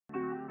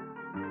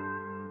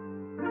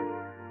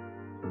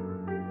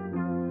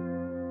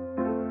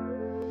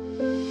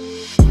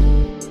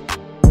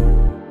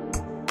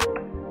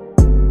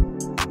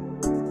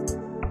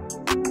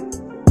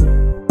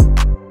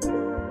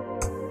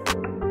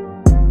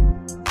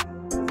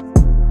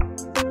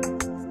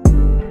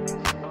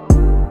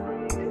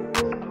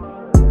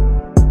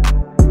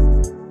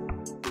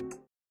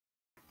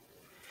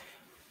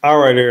All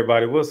right,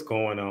 everybody, what's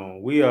going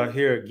on? We are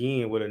here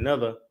again with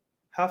another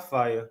Hot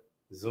Fire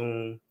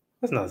Zoom.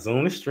 That's not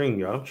Zoom, it's Stream,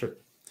 y'all. I'm sure.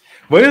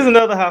 But it's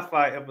another Hot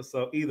Fire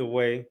episode. Either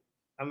way,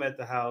 I'm at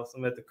the house,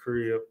 I'm at the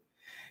crib.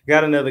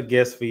 Got another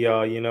guest for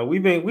y'all. You know,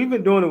 we've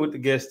been doing it with the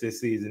guests this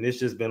season. It's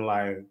just been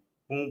like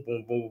boom,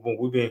 boom, boom,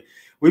 boom.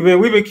 We've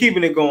been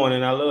keeping it going,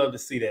 and I love to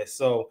see that.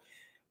 So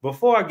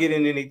before I get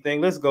into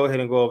anything, let's go ahead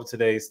and go over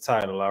today's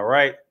title. All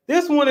right.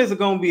 This one is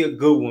gonna be a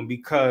good one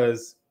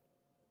because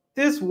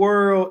this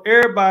world,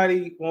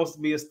 everybody wants to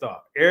be a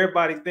star.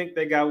 Everybody think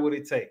they got what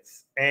it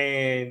takes.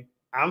 And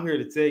I'm here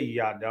to tell you,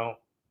 y'all don't.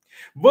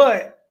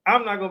 But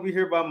I'm not going to be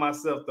here by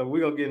myself, though. We're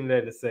going to get into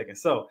that in a second.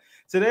 So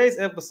today's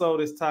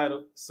episode is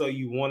titled, So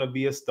You Want to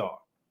Be a Star.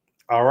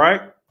 All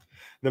right.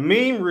 The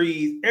meme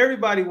reads,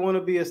 everybody want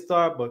to be a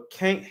star, but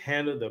can't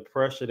handle the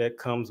pressure that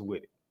comes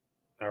with it.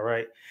 All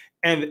right.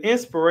 And the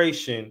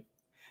inspiration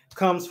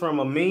comes from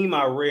a meme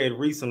I read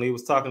recently. It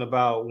was talking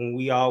about when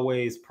we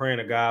always praying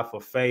to God for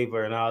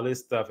favor and all this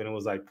stuff. And it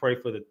was like, pray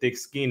for the thick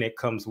skin that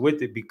comes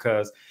with it,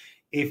 because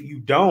if you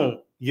don't,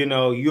 you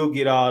know, you'll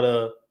get all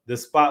the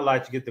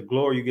spotlight, you get the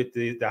glory, you get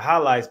the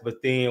highlights.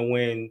 But then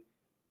when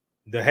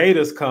the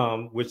haters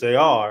come, which they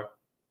are,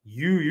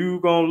 you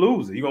gonna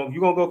lose it. You're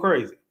gonna go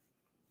crazy.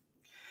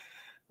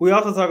 We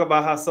also talk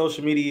about how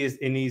social media is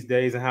in these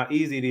days and how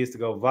easy it is to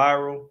go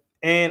viral.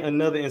 And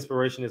another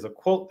inspiration is a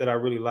quote that I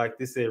really like.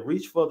 This said,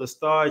 reach for the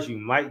stars, you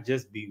might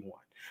just be one.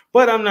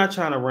 But I'm not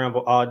trying to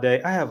ramble all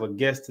day. I have a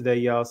guest today,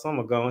 y'all. So I'm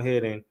going to go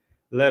ahead and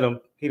let him,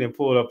 he didn't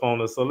pull it up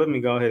on us. So let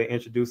me go ahead and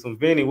introduce him.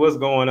 Vinny, what's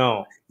going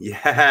on?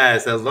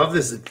 Yes, I love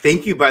this.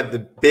 Thank you about the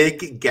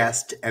big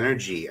guest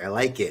energy. I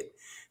like it.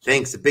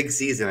 Thanks. A big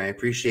season. I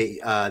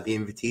appreciate the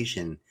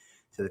invitation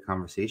to the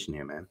conversation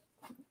here, man.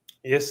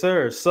 Yes,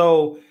 sir.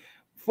 So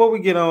before we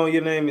get on,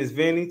 your name is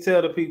Vinny.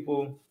 Tell the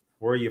people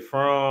where you're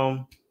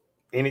from,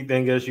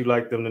 anything else you'd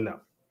like them to know.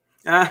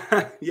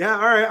 Yeah,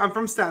 all right. I'm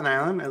from Staten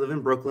Island. I live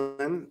in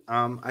Brooklyn.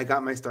 I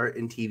got my start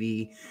in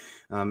TV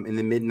in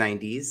the mid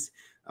 90s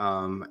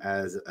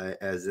as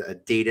a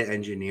data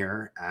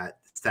engineer at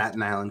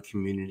Staten Island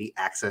Community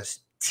Access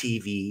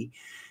TV.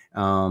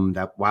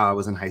 That while I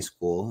was in high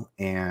school,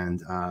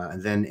 and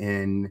then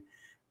in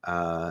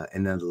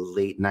the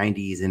late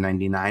 90s, in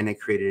 99, I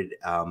created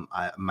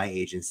my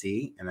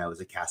agency, and I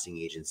was a casting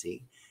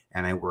agency,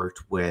 and I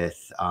worked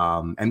with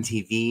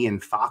MTV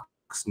and Fox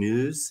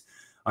News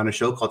on a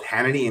show called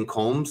Hannity and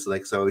Combs.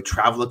 So I would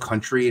travel the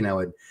country, and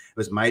it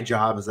was my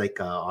job as like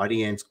an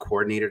audience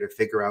coordinator to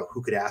figure out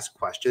who could ask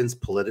questions,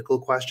 political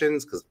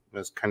questions, because it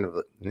was kind of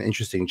an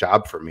interesting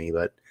job for me.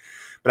 But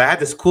I had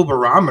this cool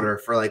barometer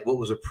for like what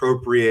was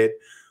appropriate,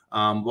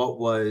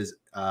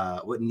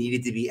 what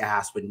needed to be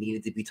asked, what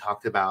needed to be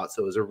talked about.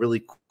 So it was a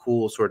really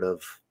cool sort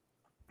of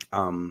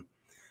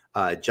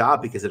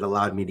job, because it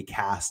allowed me to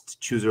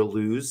cast Choose or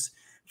Lose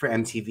for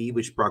MTV,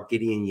 which brought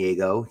Gideon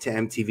Yago to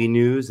MTV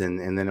News. And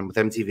then with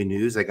MTV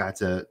News, I got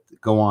to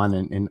go on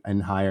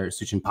and hire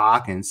Suchin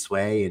Pak and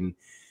Sway, and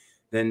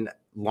then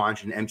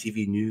launch an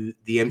MTV News,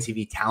 the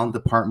MTV Talent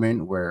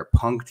Department, where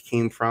Punked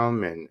came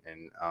from, and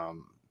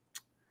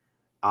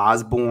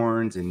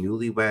Osbournes and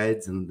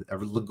Newlyweds and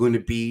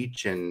Laguna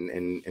Beach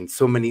and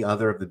so many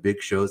other of the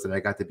big shows that I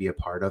got to be a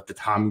part of. The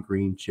Tom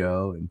Green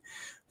Show, and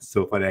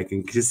so funny. I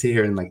can just sit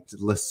here and like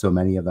list so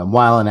many of them.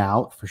 Wild 'N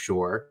Out for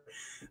sure.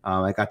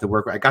 I got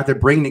to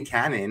bring Nick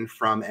Cannon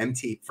from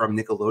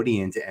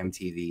Nickelodeon to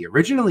MTV,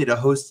 originally to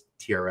host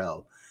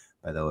TRL,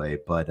 by the way,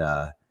 but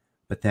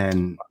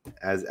then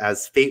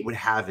as fate would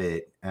have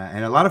it,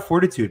 and a lot of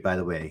fortitude, by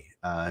the way,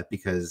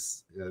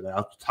 because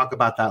I'll talk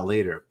about that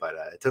later, but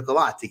it took a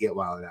lot to get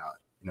Wild 'N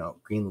Out,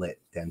 greenlit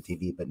to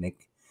MTV, but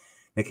Nick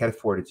had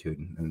fortitude,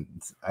 and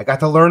I got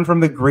to learn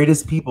from the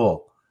greatest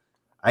people.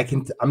 I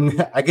can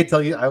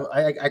tell you,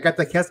 I got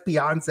to cast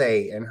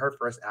Beyonce in her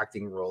first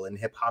acting role in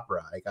hip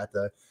opera. I got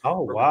to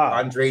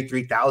Andre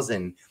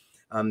 3000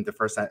 the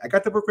first time. I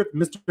got to work with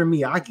Mr.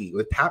 Miyagi,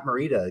 with Pat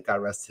Morita,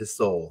 God rest his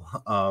soul.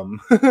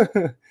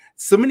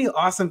 So many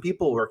awesome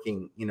people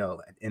working, in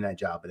that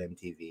job at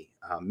MTV,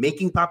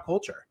 making pop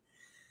culture.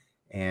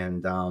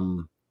 And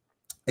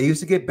I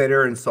used to get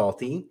bitter and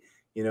salty,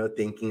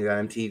 thinking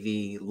that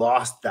MTV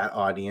lost that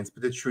audience.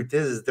 But the truth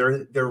is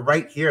they're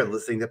right here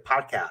listening to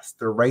podcasts.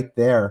 They're right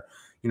there,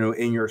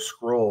 in your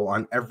scroll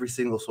on every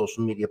single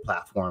social media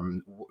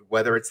platform,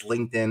 whether it's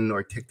LinkedIn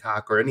or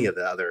TikTok or any of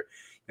the other,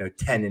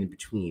 10 in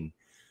between.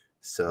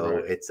 So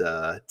right. It's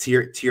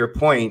to your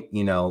point,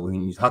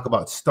 when you talk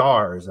about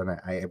stars, and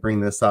I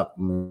bring this up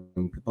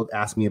when people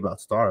ask me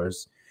about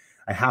stars,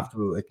 I have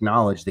to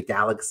acknowledge the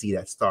galaxy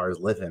that stars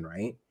live in,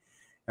 right?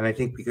 And I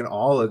think we can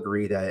all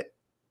agree that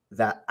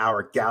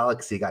our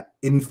galaxy got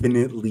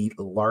infinitely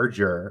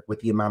larger with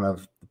the amount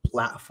of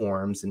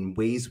platforms and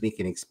ways we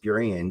can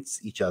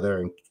experience each other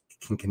and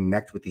can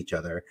connect with each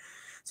other.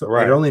 So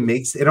right.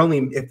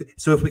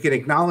 If we can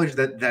acknowledge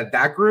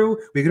that grew,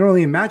 we can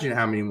only imagine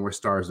how many more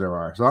stars there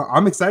are. So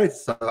I'm excited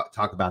to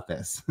talk about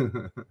this.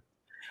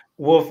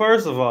 Well,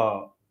 first of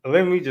all,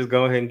 let me just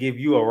go ahead and give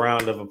you a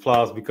round of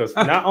applause, because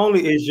not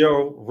only is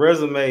your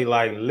resume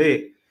like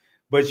lit,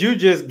 But you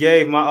just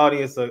gave my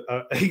audience a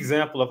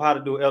example of how to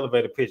do an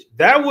elevator pitch.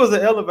 That was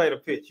an elevator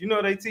pitch. You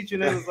know, they teach you,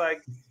 and they was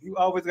like, you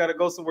always got to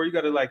go somewhere. You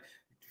got to like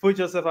put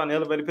yourself on the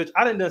elevator pitch.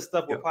 I done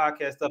stuff with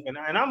podcast stuff, and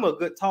I'm a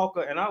good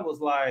talker. And I was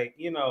like,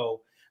 you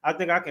know, I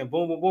think I can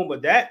boom, boom, boom.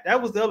 But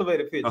that was the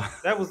elevator pitch.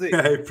 That was it.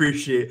 I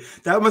appreciate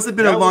it. That must have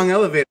been a long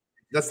elevator.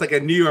 That's like a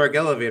New York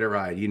elevator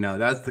ride. You know,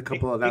 that's the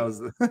couple of, that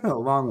was a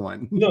long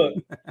one. Look,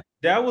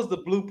 that was the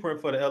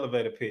blueprint for the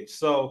elevator pitch.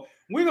 So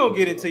we're going to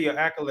get into your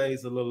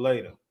accolades a little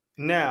later.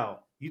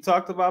 Now, you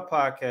talked about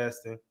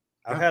podcasting.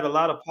 I've had a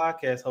lot of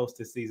podcast hosts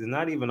this season,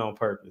 not even on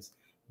purpose.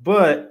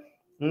 But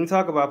when we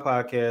talk about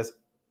podcasts,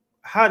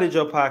 how did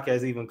your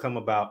podcast even come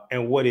about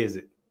and what is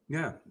it?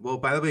 Yeah. Well,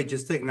 by the way,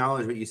 just to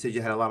acknowledge what you said,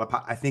 you had a lot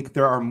of, I think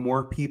there are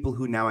more people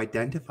who now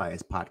identify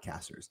as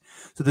podcasters.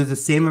 So there's the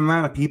same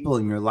amount of people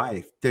in your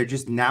life. They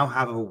just now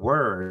have a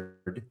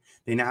word.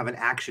 They now have an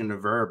action, a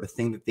verb, a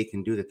thing that they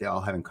can do that they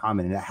all have in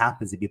common. And it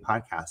happens to be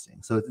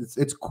podcasting. So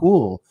it's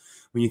cool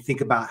when you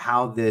think about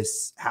how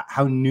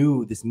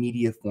new this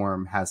media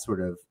form has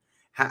sort of,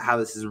 how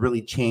this has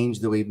really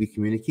changed the way we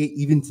communicate,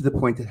 even to the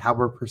point that how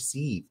we're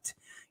perceived.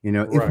 You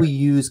know, if we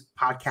use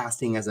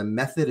podcasting as a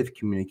method of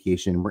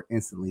communication, we're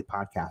instantly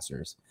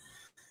podcasters.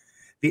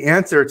 The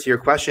answer to your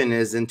question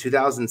is in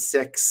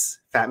 2006,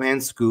 Fat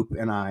Man Scoop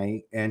and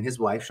I and his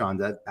wife,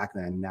 Shonda, back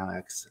then, now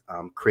ex,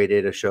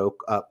 created a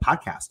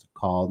podcast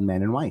called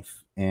Man and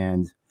Wife.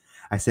 And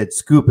I said,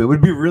 Scoop, it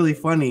would be really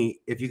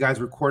funny if you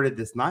guys recorded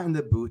this, not in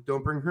the booth.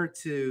 Don't bring her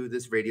to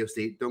this radio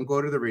station. Don't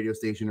go to the radio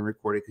station and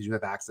record it because you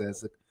have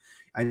access.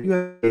 I do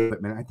have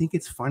equipment. I think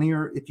it's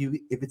funnier if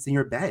it's in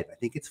your bed. I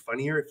think it's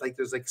funnier if like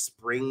there's like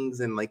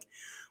springs and like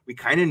we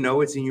kind of know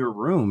it's in your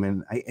room,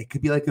 and it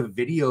could be like a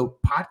video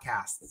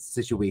podcast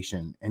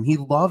situation. And he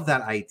loved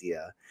that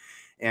idea.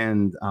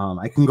 And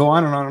I can go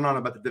on and on and on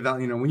about the develop.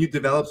 You know, when you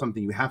develop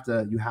something, you have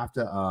to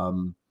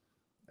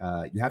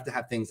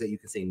have things that you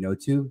can say no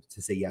to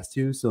say yes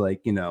to. So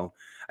like, you know,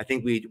 I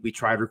think we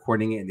tried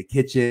recording it in the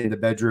kitchen, the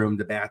bedroom,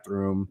 the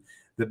bathroom.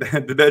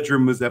 The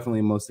bedroom was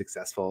definitely most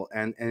successful.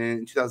 And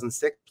in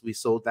 2006, we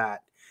sold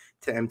that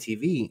to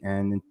MTV.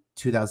 And in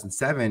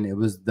 2007, it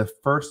was the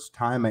first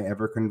time I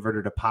ever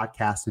converted a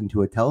podcast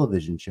into a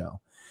television show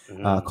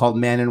called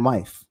Man and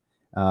Wife,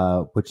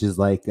 which is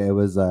like, it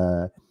was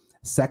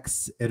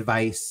sex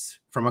advice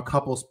from a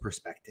couple's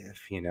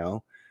perspective, you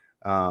know.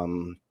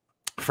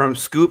 From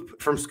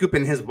Scoop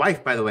and his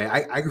wife, by the way.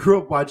 I grew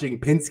up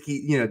watching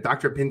Pinsky, you know,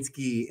 Dr.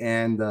 Pinsky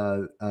and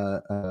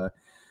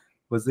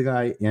was the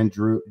guy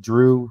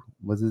Drew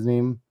was his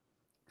name?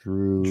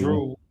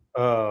 Drew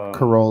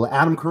Carolla,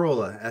 Adam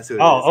Carolla. That's who it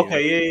is.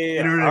 Okay,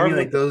 yeah. You know what I mean?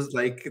 Like those,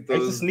 I used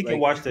to sneak and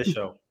watch that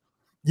show.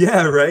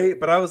 Yeah, right.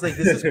 But I was like,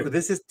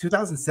 this is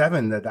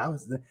 2007. That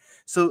was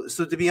so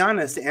to be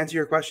honest, to answer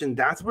your question,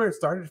 that's where it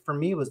started for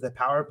me, was the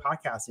power of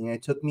podcasting. And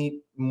it took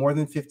me more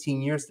than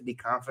 15 years to be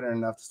confident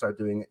enough to start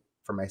doing it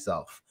for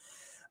myself.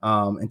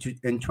 In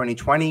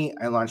 2020,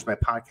 I launched my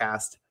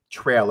podcast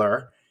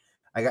trailer.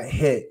 I got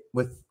hit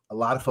with a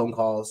lot of phone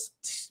calls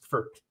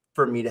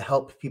for me to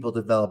help people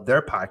develop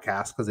their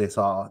podcast because they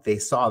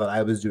saw that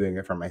I was doing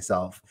it for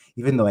myself,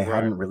 even though I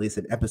hadn't released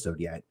an episode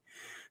yet.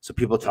 So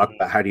people talk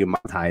about, how do you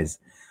monetize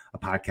a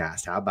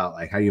podcast? How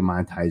do you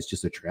monetize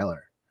just a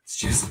trailer? It's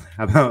just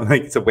about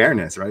like, it's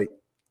awareness, right?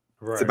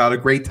 It's about a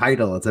great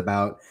title. It's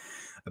about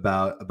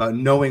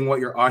knowing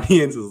what your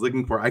audience is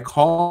looking for. I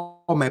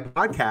call my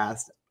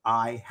podcast,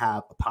 I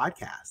have a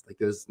podcast. Like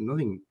there's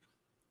nothing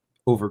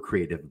over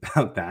creative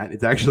about that.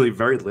 It's actually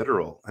very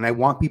literal. And I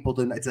want people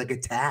to, it's like a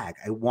tag.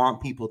 I want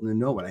people to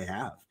know what I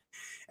have.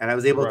 And I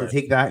was able to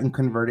take that and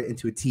convert it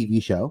into a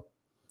TV show.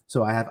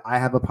 So I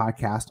have a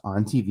podcast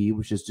on TV,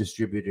 which is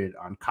distributed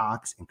on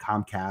Cox and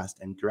Comcast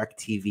and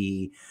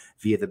DirecTV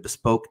via the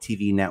Bespoke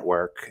TV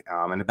network,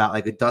 and about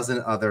like a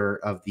dozen other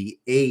of the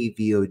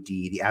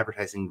AVOD, the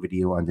advertising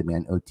video on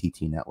demand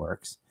OTT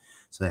networks.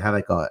 So they have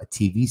like a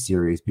TV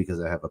series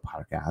because I have a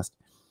podcast.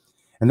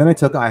 And then I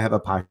took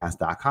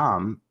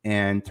ihaveapodcast.com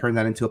and turned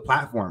that into a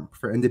platform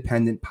for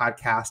independent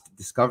podcast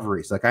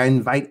discovery. So like I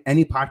invite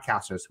any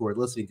podcasters who are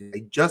listening to it.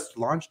 I just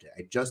launched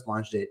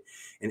it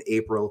in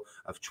April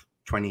of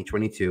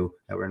 2022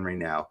 that we're in right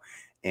now.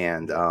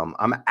 And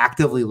I'm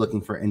actively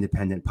looking for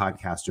independent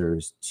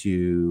podcasters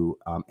to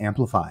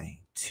amplify,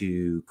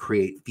 to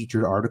create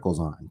featured articles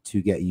on, to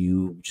get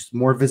you just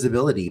more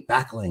visibility,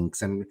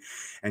 backlinks,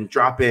 and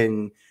drop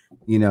in,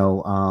 you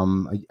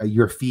know,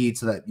 your feed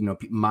so that, you know,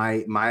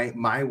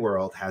 my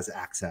world has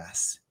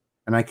access.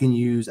 And I can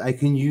use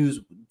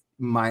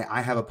my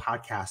I Have a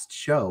Podcast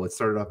show. It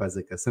started off as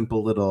like a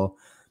simple little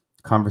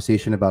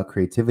conversation about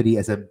creativity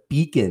as a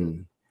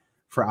beacon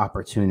for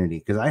opportunity,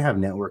 because I have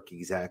network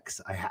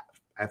execs, I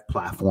have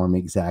platform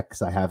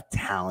execs, I have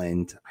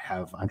talent, I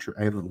have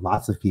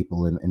lots of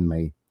people in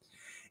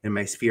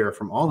my sphere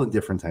from all the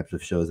different types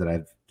of shows that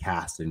I've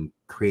cast and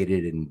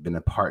created and been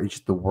a part of,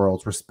 just the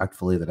worlds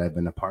respectfully that I've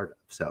been a part of.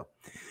 So,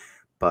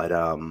 but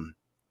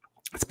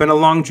it's been a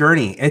long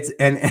journey.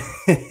 And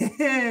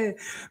hey,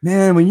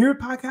 man, when you're a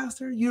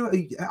podcaster,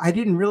 I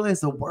didn't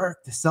realize the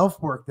work, the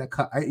self-work that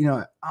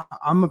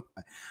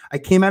I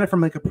came at it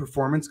from like a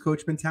performance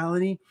coach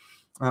mentality.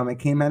 I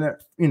came at it,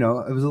 it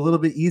was a little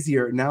bit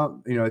easier.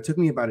 Now, it took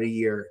me about a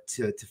year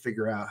to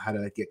figure out how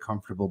to get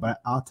comfortable.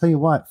 But I'll tell you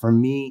what, for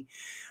me,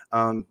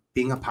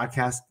 being a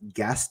podcast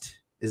guest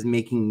is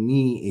making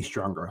me a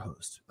stronger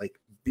host. Like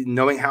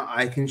knowing how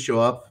I can show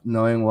up,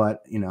 knowing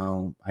what,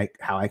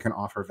 how I can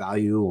offer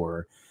value,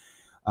 or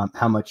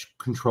how much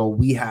control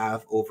we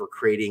have over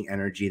creating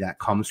energy that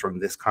comes from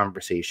this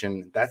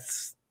conversation.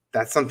 That's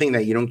something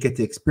that you don't get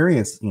to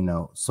experience,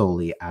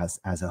 solely as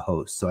a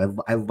host. So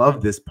I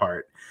love this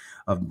part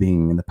of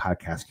being in the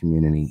podcast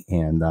community,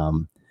 and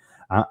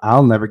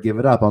I'll never give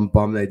it up. I'm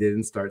bummed I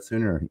didn't start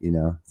sooner,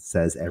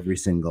 says every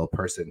single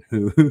person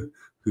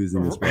who's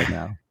in this right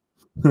now.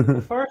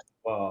 First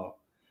of all,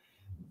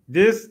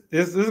 this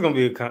is gonna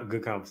be a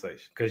good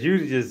conversation, because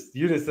you just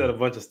said a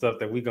bunch of stuff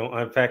that we gonna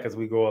unpack as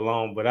we go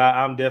along. But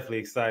I'm definitely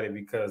excited,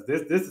 because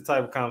this is the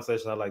type of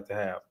conversation I like to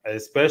have,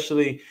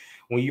 especially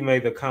when you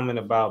made the comment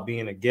about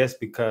being a guest.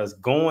 Because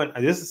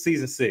this is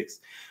season 6,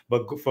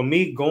 but for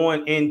me,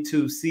 going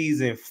into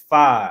season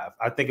 5,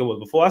 I think it was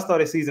before I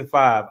started season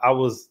 5,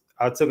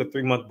 I took a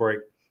 3-month break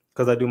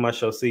because I do my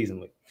show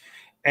seasonally,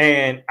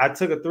 and I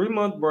took a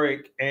 3-month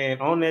break, and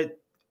on that,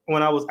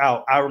 when I was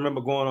out, I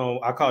remember going on,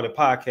 I called it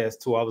podcast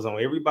tour. I was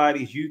on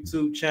everybody's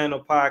YouTube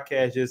channel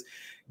podcast, just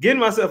getting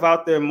myself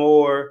out there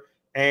more,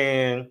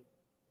 and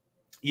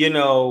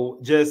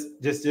just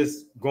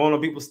going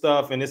on people's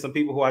stuff. And there's some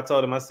people who I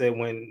told them, I said,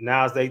 when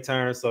now's their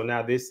turn. So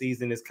now this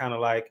season is kind of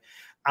like,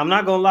 I'm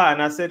not gonna lie,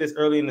 and I said this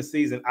early in the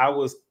season, I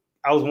was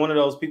one of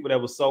those people that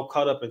was so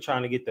caught up in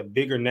trying to get the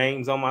bigger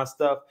names on my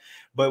stuff.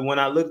 But when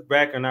I look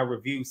back and I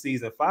reviewed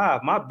season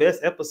 5, my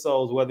best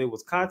episodes, whether it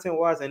was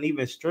content-wise and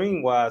even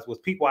stream-wise, was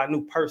people I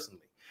knew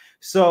personally.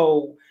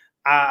 So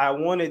I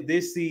wanted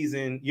this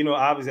season,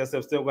 obviously I said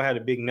I'm still gonna have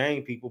the big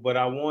name people, but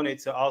I wanted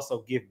to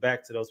also give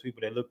back to those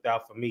people that looked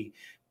out for me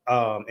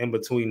in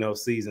between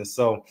those seasons.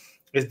 So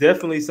it's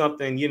definitely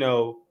something,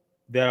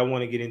 that I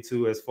want to get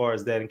into as far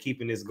as that and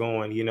keeping this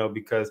going,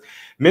 because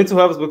mental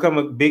health has become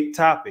a big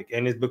topic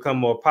and it's become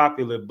more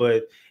popular,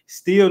 but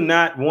still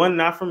not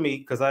for me,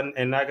 because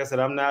and like I said,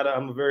 I'm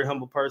a very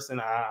humble person.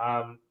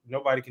 I'm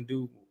nobody can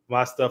do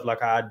my stuff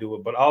like how I do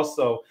it, but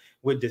also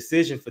with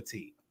decision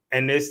fatigue.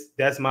 And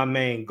that's my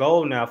main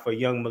goal now for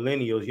young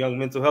millennials, young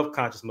mental health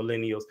conscious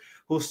millennials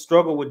who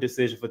struggle with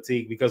decision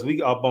fatigue, because we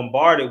are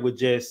bombarded with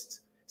just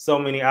so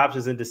many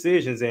options and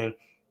decisions. And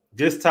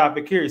this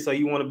topic here, so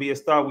you want to be a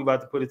star, we about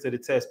to put it to the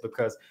test,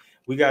 because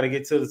we got to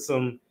get to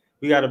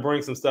we got to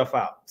bring some stuff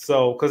out.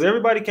 So, because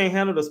everybody can't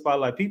handle the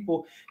spotlight.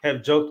 People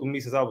have joked with me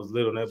since I was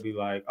little, and they'll be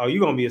like, oh,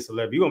 you're going to be a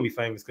celebrity, you're going to be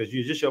famous because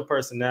you're just your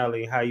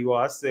personality and how you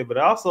are. I said, but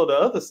also the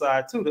other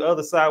side too,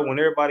 when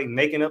everybody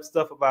making up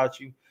stuff about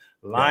you,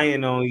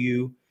 lying on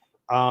you,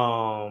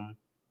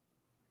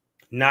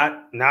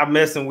 not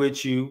messing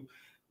with you,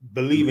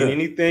 believing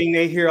anything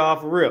they hear off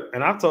rip.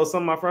 And I've told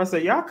some of my friends, I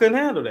said, y'all couldn't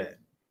handle that.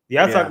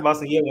 Y'all talk about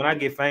saying, when I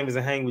get famous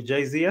and hang with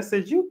Jay-Z, I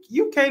said,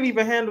 you can't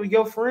even handle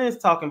your friends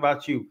talking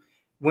about you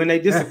when they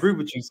disagree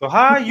with you. So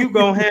how are you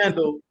gonna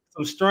handle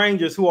some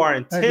strangers who are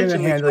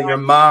intentionally handle your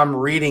mom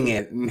reading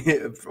it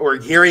or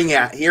hearing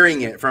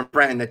it from a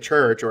friend at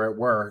church or at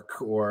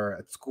work or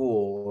at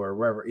school or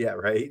wherever? Yeah,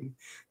 right.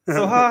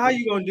 So how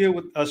you gonna deal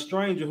with a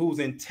stranger who's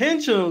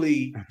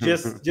intentionally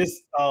just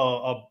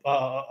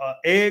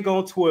egg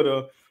on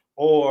Twitter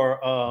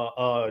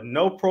or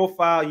no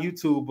profile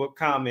YouTube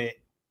comment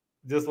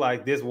just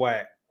like this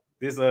whack,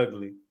 this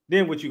ugly?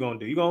 Then what you gonna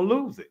do? You gonna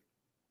lose it.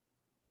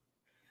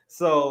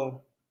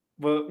 So,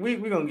 but we're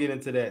gonna get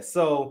into that.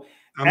 So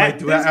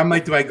do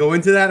I go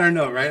into that or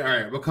no? Right. All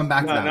right. We'll come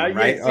back to that.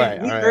 Right. All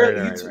right.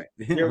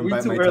 We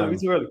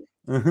too early.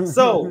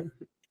 So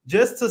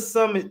just to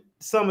sum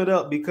it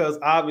up, because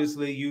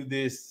obviously you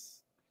this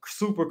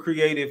super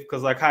creative,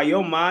 because like how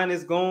your mind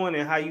is going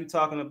and how you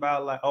talking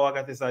about like, oh, I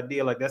got this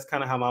idea, like that's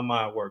kind of how my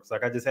mind works.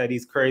 Like I just had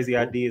these crazy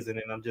ideas, and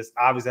then I'm just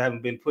obviously I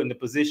haven't been put in a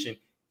position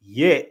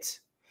yet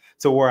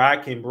to where I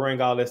can bring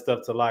all that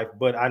stuff to life,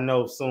 but I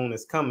know soon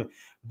it's coming.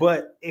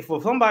 But if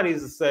somebody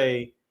is to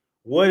say,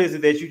 what is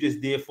it that you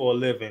just did for a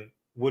living,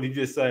 would you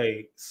just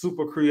say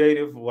super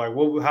creative? Like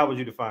how would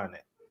you define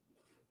that?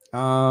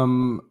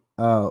 I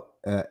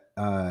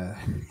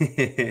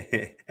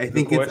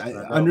think it's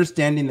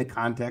understanding the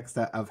context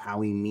of how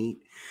we meet,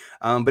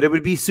 but it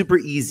would be super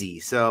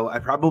easy. So I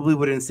probably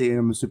wouldn't say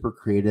I'm super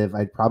creative.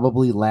 I'd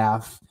probably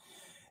laugh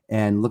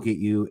and look at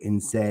you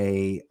and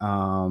say,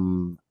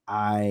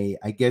 I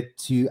get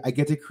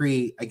to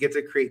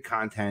create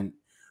content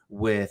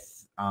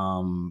with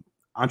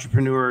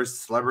entrepreneurs,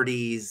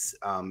 celebrities,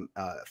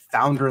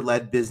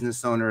 founder-led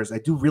business owners. I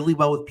do really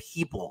well with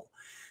people.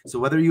 So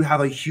whether you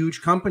have a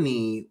huge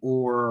company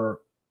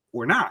or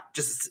not,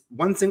 just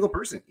one single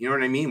person, you know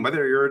what I mean?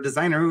 Whether you're a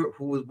designer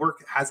who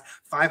has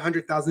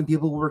 500,000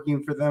 people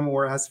working for them,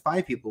 or has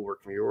 5 people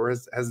working for you, or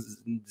has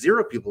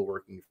 0 people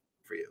working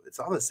for you, it's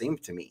all the same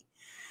to me.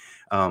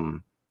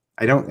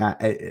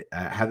 I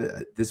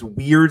have this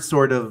weird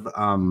sort of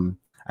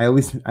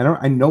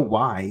I know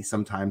why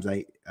sometimes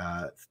I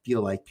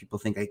feel like people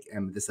think I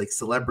am this like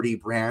celebrity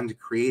brand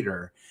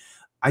creator.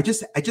 I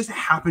just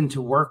happen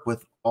to work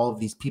with all of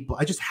these people.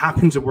 I just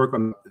happen to work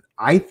on,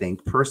 I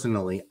think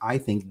personally,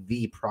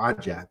 the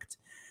project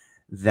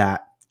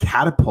that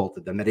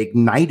catapulted them, that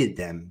ignited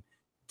them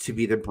to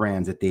be the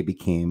brands that they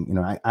became. You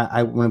know,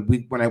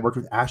 when I worked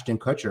with Ashton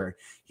Kutcher,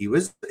 he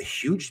was a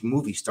huge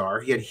movie star.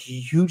 He had a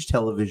huge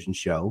television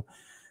show,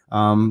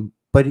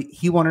 but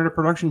he wanted a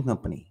production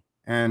company,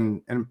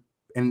 and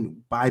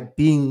by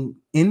being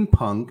in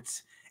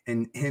Punk'd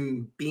and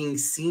him being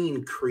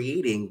seen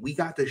creating, we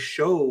got to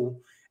show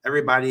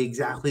everybody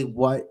exactly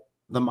what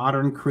the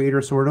modern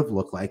creator sort of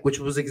looked like, which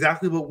was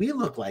exactly what we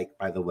look like,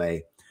 by the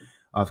way,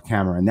 off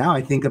camera. And now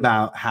I think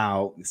about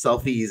how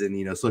selfies and,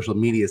 you know, social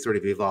media sort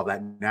of evolved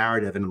that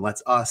narrative and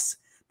lets us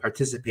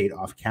participate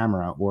off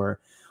camera. Or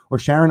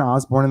Sharon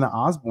Osbourne and the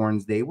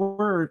Osbournes, they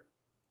were,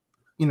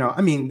 you know,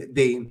 I mean,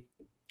 they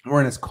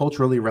weren't as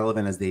culturally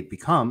relevant as they've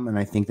become. And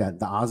I think that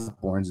the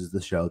Osbournes is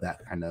the show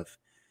that kind of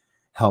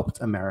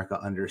helped America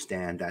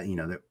understand that, you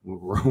know, that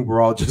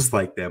we're all just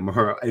like them,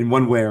 or in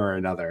one way or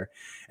another.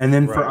 And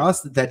then for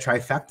us, that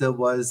trifecta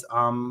was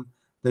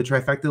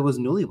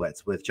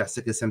Newlyweds with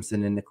Jessica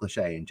Simpson and Nick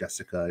Lachey. And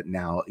Jessica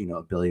now, you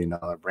know, $1 billion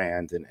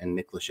brand, and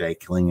Nick Lachey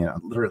killing it on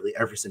literally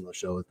every single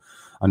show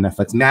on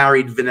Netflix.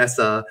 Married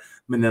Vanessa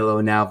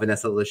Manillo, now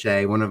Vanessa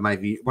Lachey, one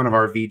of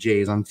our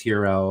VJs on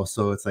TRL.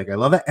 So it's like, I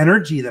love that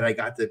energy that I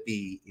got to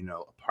be, you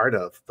know, a part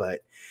of.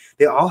 But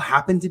they all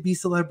happen to be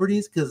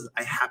celebrities because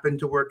I happened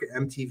to work at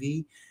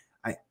MTV.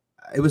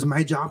 It was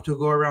my job to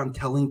go around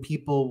telling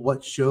people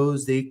what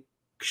shows they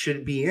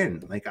should be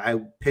in. Like I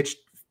pitched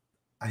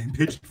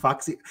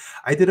Foxy.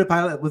 I did a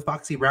pilot with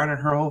Foxy Brown and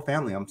her whole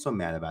family. I'm so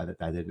mad about it.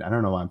 I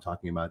don't know why I'm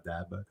talking about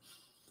that, but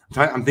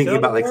I'm thinking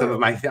about like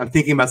I'm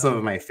thinking about some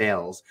of my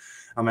fails.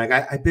 I'm like,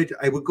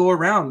 I would go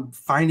around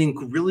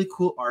finding really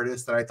cool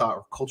artists that I thought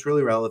were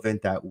culturally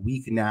relevant that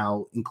we can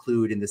now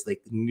include in this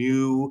like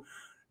new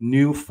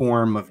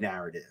form of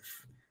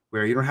narrative,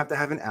 where you don't have to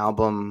have an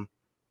album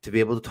to be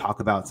able to talk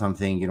about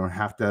something. You don't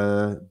have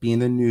to be in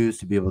the news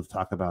to be able to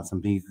talk about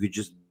something. You could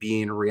just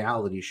be in a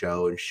reality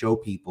show and show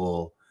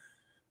people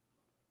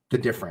the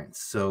difference.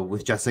 So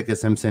with Jessica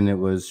Simpson, it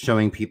was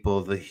showing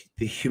people the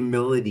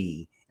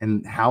humility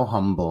and how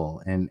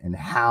humble and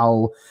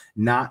how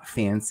not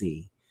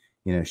fancy,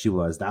 you know, she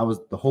was. That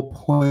was the whole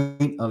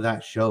point of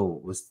that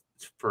show, was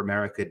for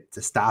America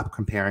to stop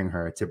comparing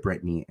her to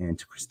Britney and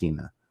to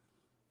Christina.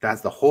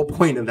 That's the whole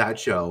point of that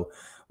show,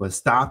 was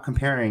stop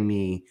comparing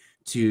me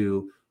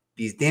to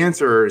these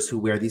dancers who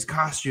wear these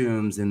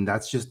costumes, and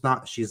that's just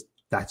not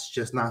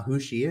who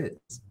she is.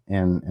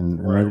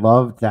 And I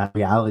loved that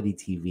reality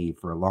TV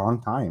for a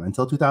long time,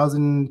 until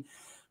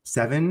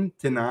 2007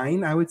 to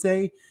 9, I would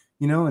say,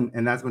 you know,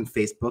 and that's when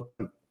Facebook,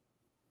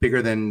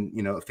 bigger than,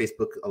 you know,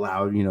 Facebook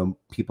allowed, you know,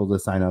 people to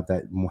sign up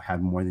that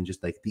had more than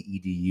just like the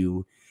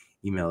EDU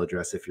email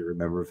address. If you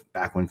remember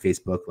back when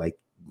Facebook like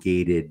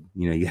gated,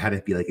 you know, you had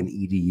to be like an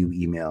EDU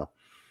email.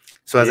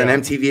 So as an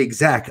MTV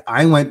exec,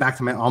 I went back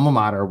to my alma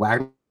mater, I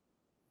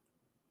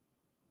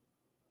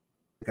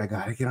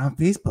gotta get on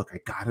Facebook. I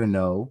gotta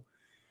know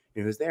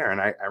it was there. And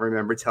I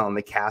remember telling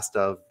the cast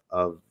of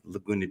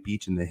Laguna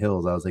Beach in the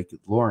Hills, I was like,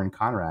 Lauren,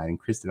 Conrad, and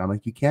Kristen, I'm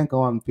like, you can't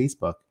go on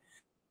Facebook,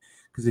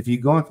 because if you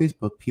go on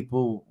Facebook,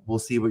 people will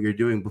see what you're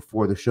doing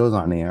before the show's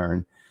on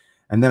air.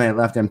 And then I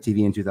left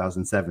MTV in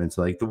 2007.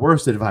 So like the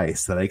worst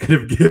advice that I could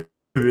have given,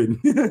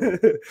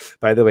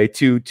 by the way,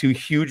 two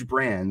huge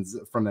brands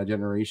from that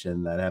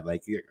generation that have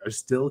like are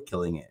still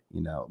killing it,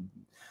 you know.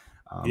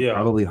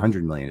 Probably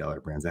 $100 million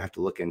brands. I have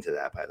to look into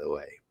that, by the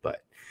way.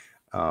 But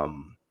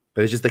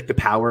it's just like the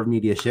power of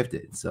media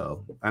shifted.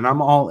 So, and I'm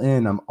all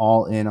in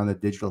on the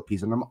digital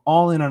piece, and I'm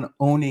all in on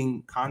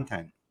owning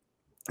content.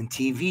 And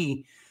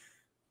TV,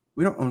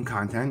 we don't own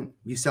content.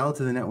 You sell it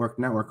to the network.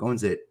 Network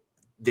owns it.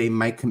 They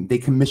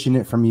commission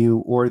it from you,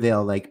 or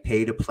they'll like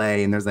pay to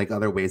play. And there's like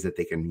other ways that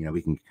they can, you know,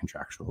 we can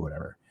contractual or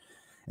whatever.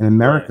 In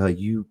America,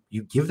 you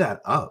give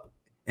that up.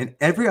 In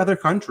every other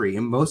country,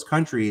 in most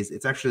countries,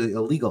 it's actually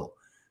illegal.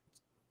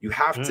 You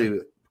have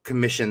to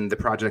commission the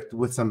project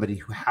with somebody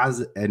who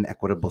has an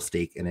equitable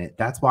stake in it.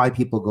 That's why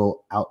people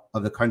go out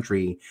of the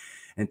country.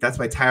 And that's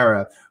why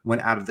Tyra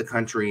went out of the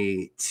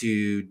country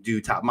to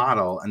do Top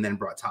Model, and then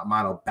brought Top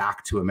Model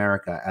back to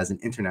America as an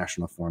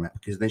international format,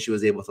 because then she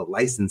was able to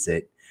license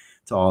it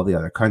to all the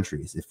other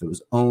countries. If it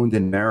was owned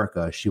in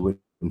America, she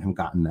wouldn't have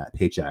gotten that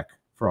paycheck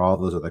for all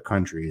those other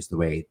countries the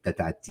way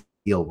that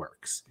deal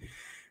works.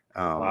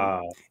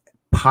 Wow.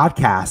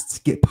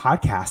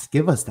 Podcasts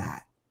give us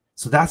that.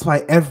 So that's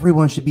why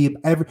everyone should be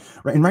right.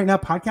 And right now,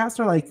 podcasts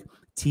are like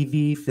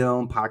TV,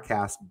 film,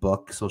 podcast,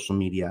 book, social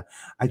media.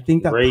 I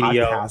think that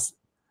radio. Podcasts,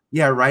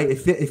 right.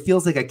 It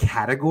feels like a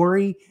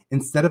category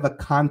instead of a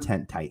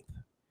content type.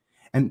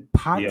 And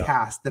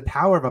podcast, the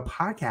power of a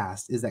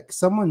podcast is that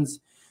someone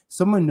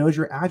knows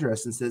your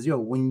address and says, yo,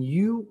 when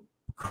you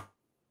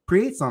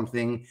create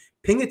something,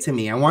 ping it to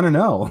me. I want to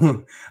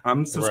know.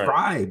 I'm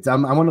subscribed. I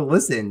want to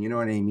listen. You know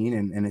what I mean?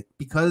 And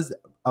because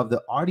of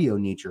the audio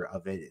nature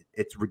of it,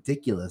 it's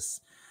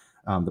ridiculous.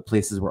 The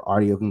places where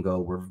audio can go,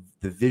 where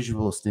the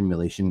visual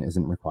stimulation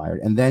isn't required.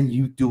 And then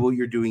you do what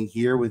you're doing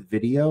here with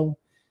video.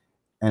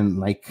 And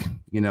like,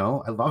 you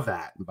know, I love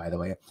that, by the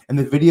way. And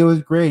the video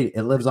is great.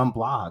 It lives on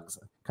blogs.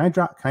 Can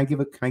I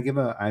give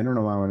a, I don't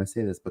know why I want to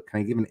say this, but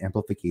can I give an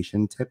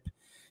amplification tip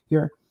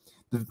here?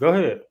 Go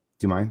ahead.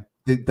 Do you mind?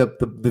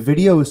 The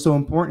video is so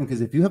important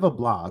because if you have a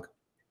blog,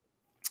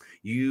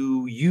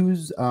 you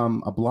use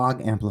a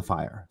blog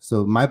amplifier.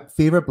 So my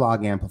favorite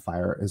blog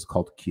amplifier is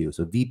called Q.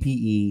 So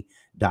vpe.tv/QUUU.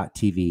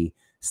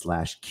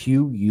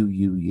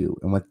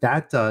 And what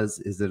that does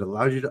is it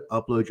allows you to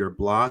upload your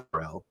blog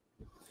URL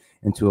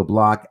into a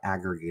blog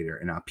aggregator.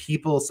 And now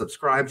people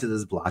subscribe to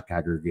this blog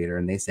aggregator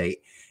and they say,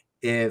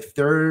 if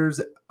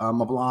there's a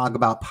blog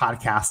about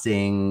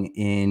podcasting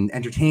in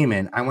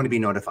entertainment, I want to be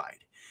notified.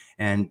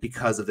 And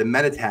because of the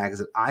meta tags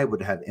that I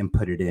would have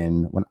inputted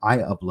in when I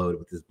upload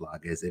what this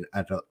blog is,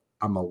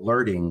 I'm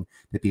alerting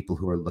the people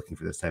who are looking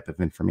for this type of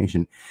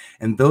information.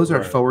 And those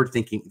are forward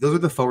thinking. Those are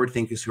the forward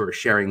thinkers who are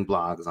sharing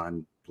blogs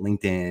on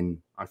LinkedIn,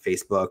 on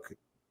Facebook,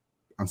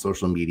 on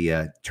social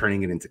media,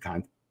 turning it into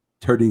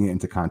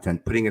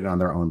content, putting it on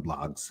their own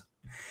blogs.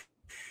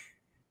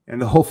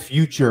 And the whole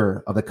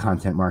future of the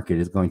content market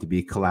is going to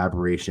be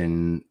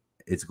collaboration.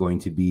 It's going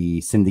to be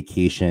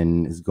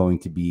syndication. Is going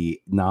to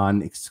be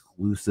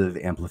non-exclusive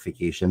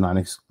amplification,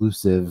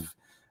 non-exclusive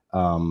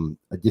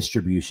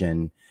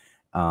distribution,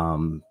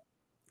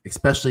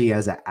 especially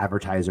as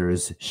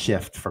advertisers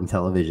shift from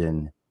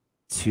television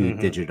to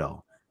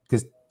digital.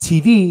 Because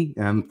TV,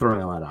 and I'm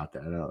throwing a lot out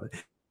there. I don't know.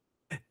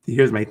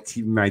 Here's my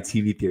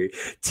TV theory.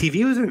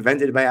 TV was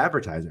invented by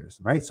advertisers,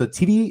 right? So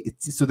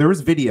there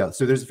was video.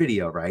 So there's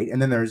video, right?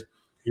 And then there's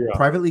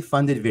privately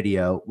funded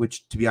video,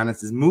 which to be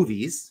honest is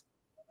movies,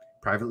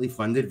 privately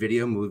funded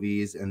video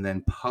movies, and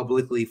then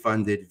publicly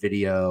funded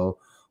video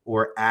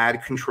or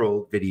ad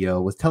controlled video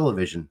was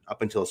television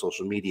up until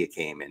social media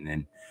came in.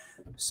 And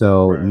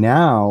so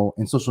now,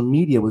 and social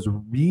media was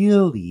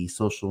really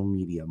social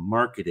media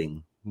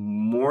marketing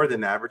more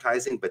than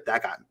advertising, but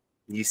that got,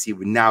 you see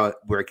now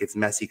where it gets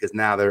messy because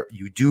now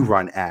you do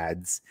run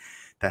ads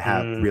that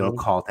have real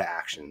call to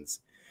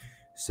actions.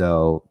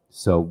 So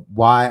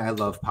why I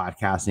love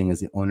podcasting is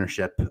the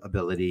ownership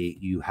ability.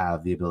 You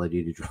have the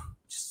ability to draw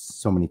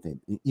so many things,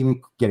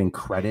 even getting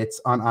credits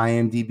on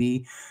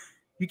IMDb.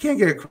 You can't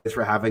get credits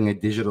for having a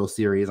digital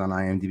series on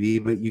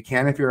IMDb, but you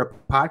can if you're a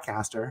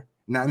podcaster.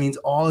 And that means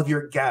all of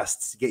your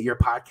guests get your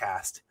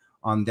podcast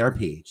on their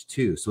page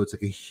too. So it's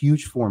like a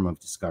huge form of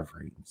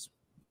discovery. It's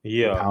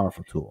a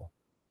powerful tool.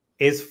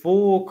 It's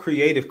full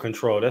creative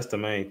control. That's the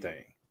main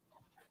thing.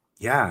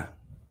 Yeah.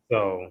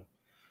 So,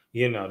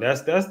 you know,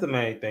 that's the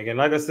main thing. And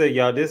like I said,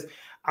 y'all,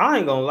 I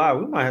ain't gonna lie,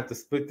 we might have to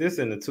split this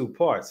into 2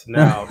 parts.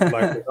 Now, like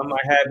I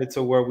might have it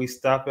to where we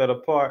stop at a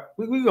part.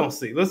 We gonna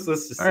see. Let's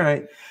just see. All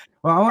right.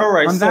 Well,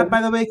 on that,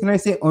 by the way, can I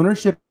say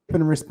ownership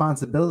and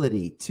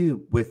responsibility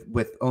too,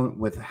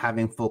 with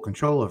having full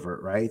control over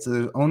it, right? So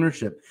there's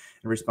ownership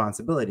and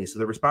responsibility. So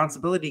the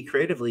responsibility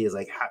creatively is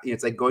like,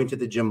 it's like going to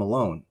the gym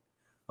alone.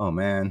 Oh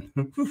man,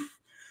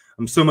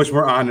 I'm so much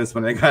more honest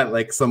when I got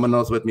like someone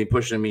else with me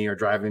pushing me or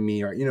driving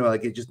me, or, you know,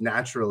 like it just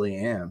naturally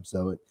am.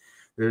 So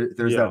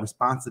there's that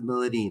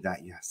responsibility that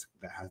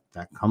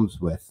that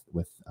comes with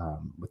the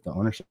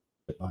ownership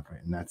of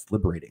it, and that's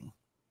liberating.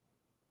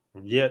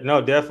 Yeah, no,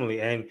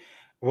 definitely. And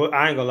well,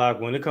 I ain't gonna lie,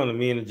 when it comes to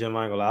me in the gym,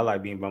 I ain't gonna lie, I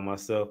like being by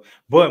myself.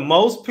 But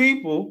most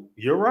people,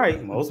 you're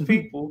right, most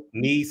people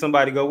need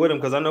somebody to go with them,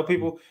 because I know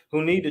people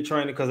who need the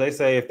trainer because they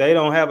say if they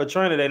don't have a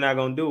trainer, they're not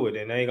gonna do it,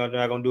 and they not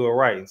gonna do it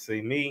right. And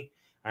see, me,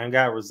 I ain't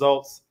got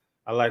results.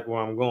 I like where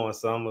I'm going,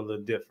 so I'm a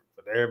little different.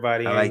 But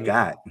everybody, I like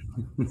that.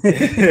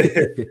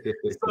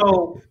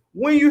 So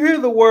when you hear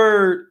the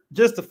word,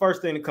 just the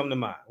first thing that comes to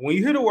mind. When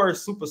you hear the word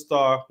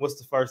superstar, what's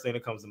the first thing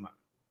that comes to mind?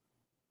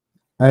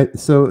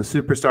 So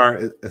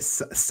superstar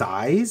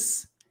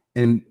size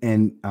and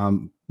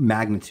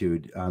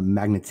magnitude,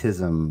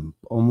 magnetism,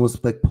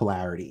 almost like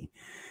polarity.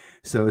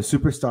 So a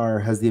superstar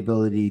has the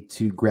ability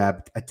to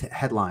grab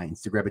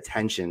headlines, to grab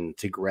attention,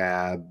 to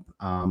grab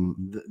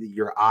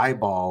your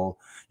eyeball,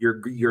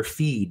 your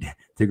feed,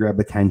 to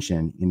grab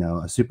attention. You know,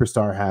 a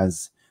superstar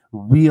has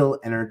real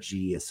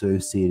energy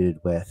associated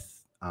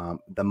with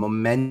the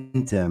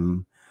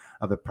momentum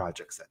of the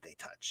projects that they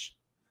touch.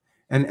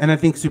 And I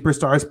think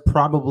superstars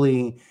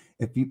probably,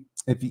 they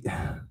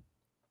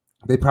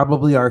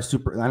probably are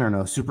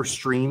super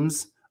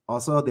streams.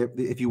 Also,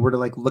 if you were to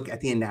like look at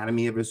the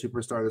anatomy of a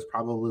superstar, there's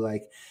probably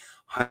like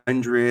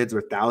hundreds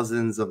or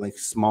thousands of like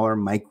smaller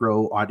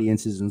micro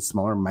audiences and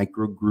smaller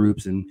micro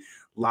groups and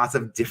lots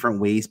of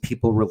different ways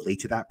people relate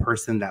to that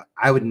person that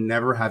I would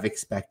never have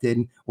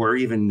expected or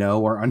even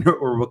know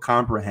or will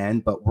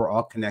comprehend, but we're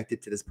all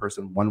connected to this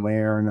person one way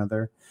or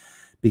another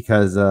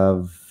because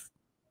of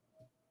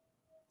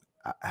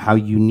how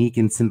unique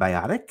and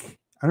symbiotic.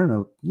 I don't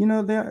know. You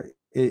know,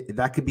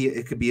 that could be,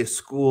 it could be a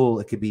school,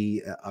 it could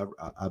be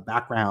a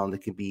background, it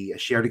could be a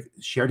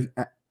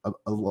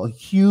a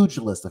huge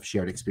list of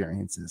shared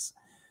experiences.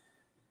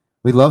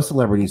 We love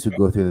celebrities who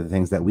go through the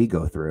things that we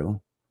go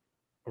through.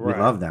 Right.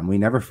 We love them. We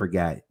never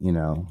forget, we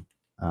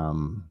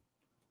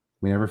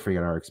never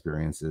forget our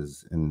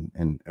experiences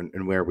and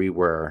where we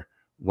were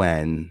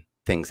when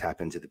things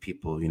happen to the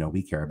people,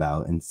 we care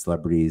about, and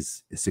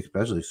celebrities,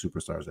 especially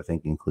superstars, I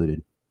think,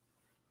 included.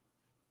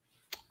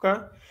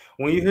 Okay.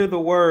 When you hear the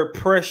word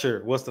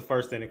pressure, what's the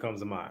first thing that comes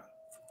to mind?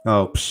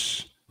 Oh,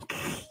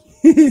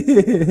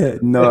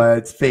 no,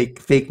 it's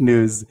fake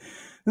news.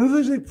 It's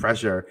actually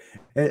pressure.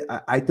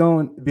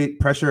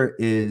 Pressure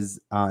is,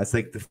 it's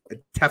like the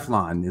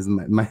Teflon is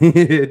my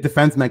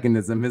defense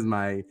mechanism is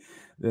my,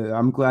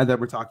 I'm glad that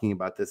we're talking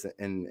about this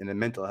in a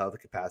mental health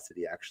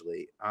capacity,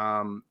 actually.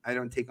 I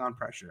don't take on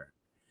pressure.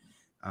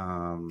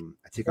 I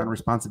take on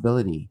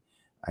responsibility.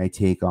 I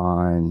take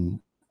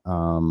on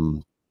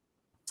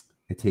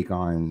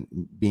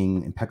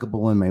being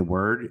impeccable in my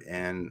word,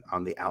 and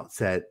on the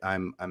outset,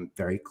 I'm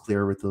very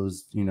clear with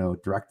those,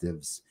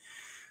 directives.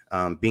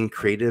 Being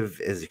creative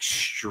is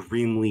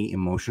extremely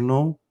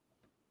emotional.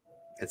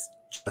 It's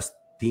just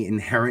the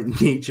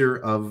inherent nature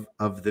of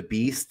the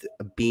beast.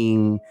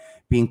 Being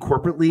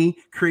corporately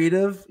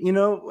creative,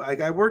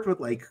 like I worked with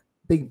like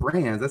big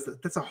brands.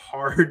 That's a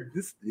hard.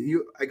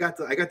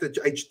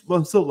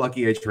 I'm so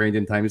lucky I trained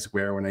in Times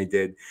Square when I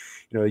did,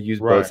 use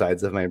both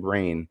sides of my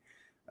brain.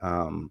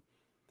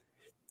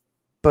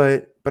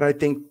 But I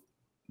think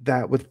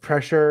that with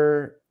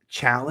pressure,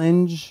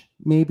 challenge,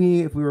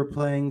 maybe if we were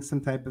playing some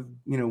type of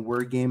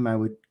word game, I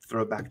would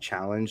throw back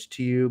challenge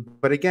to you.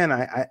 But again,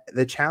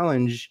 the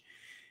challenge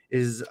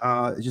is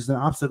just an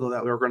obstacle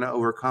that we're going to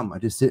overcome.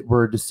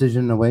 We're a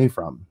decision away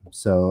from.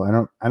 So I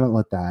don't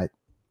let that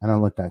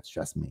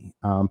stress me.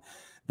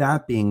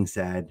 That being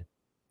said,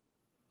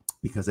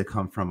 because I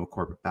come from a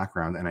corporate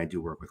background and I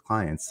do work with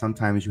clients,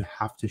 sometimes you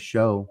have to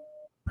show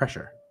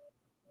pressure.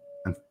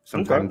 And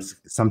sometimes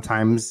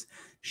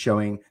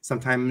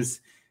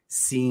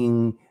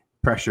seeing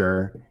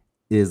pressure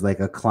is like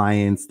a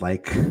client's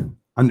like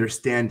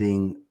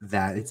understanding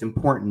that it's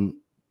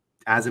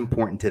as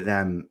important to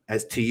them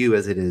as to you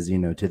as it is,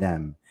 to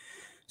them.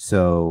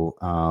 So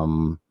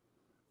I'm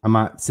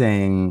not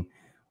saying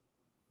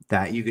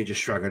that you can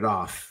just shrug it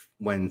off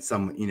when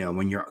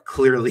when you're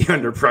clearly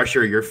under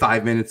pressure, you're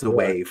 5 minutes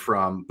away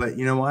from, but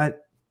you know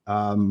what?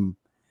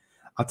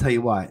 I'll tell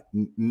you what,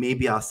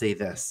 maybe I'll say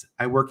this.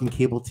 I work in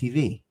cable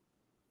TV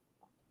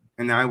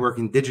and now I work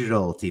in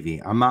digital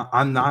TV. I'm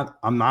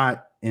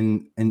not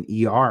in an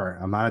ER.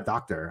 I'm not a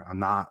doctor. I'm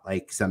not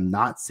like, I'm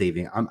not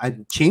saving.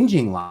 I'm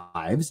changing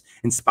lives,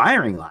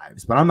 inspiring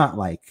lives, but I'm not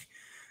like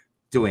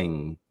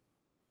doing,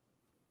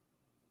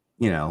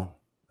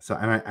 so,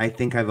 and I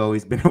think I've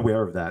always been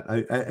aware of that.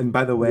 And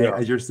by the way,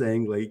 as you're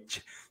saying,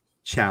 like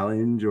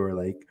challenge or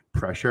like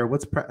pressure,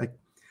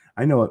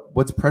 I know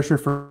what's pressure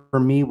for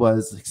me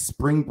was like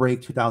spring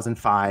break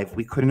 2005.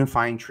 We couldn't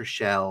find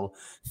Trishelle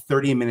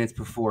 30 minutes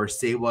before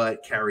Say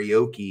What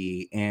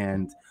karaoke.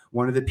 And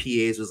one of the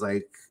PAs was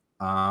like,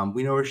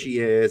 we know where she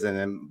is.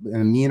 And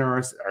me and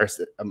our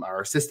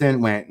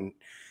assistant went and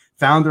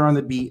found her on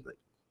the beat. Like,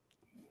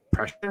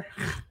 pressure.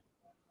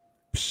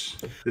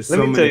 There's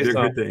so many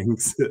different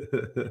things.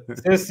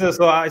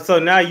 So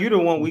now you're the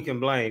one we can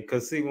blame.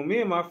 Because see, when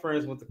me and my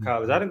friends went to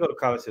college, I didn't go to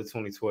college till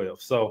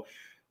 2012. So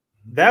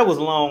that was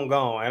long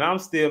gone, and I'm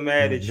still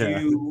mad at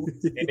you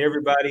and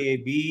everybody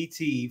at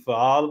BET for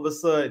all of a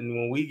sudden,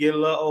 when we get a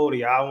little older,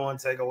 y'all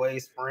want to take away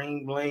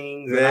spring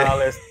blings and all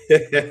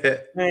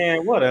that.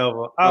 Man,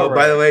 whatever.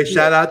 By the way,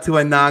 shout out to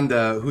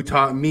Ananda, who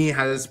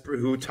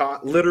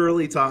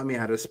literally taught me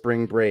how to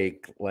spring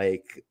break.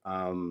 Like,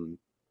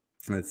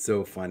 that's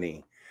so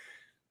funny.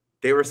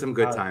 There were some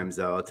good times,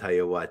 though. I'll tell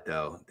you what,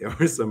 though, there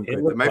were some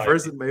good. My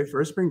first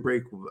spring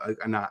break,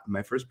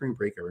 my first spring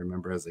break, I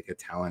remember as like a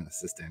talent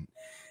assistant,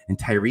 and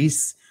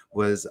Tyrese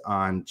was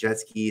on jet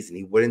skis and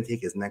he wouldn't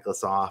take his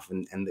necklace off,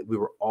 and we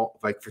were all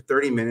like, for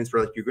 30 minutes, we're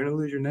like, you're gonna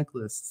lose your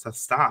necklace, so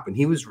stop. And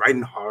he was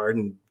riding hard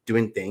and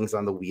doing things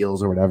on the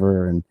wheels or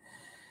whatever,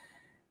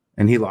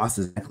 and he lost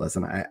his necklace,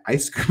 and I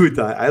screwed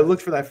that. I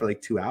looked for that for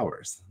like 2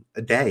 hours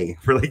a day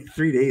for like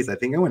 3 days. I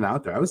think I went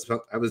out there. I was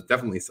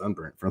definitely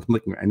sunburnt from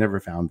looking. I never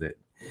found it.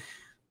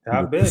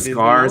 The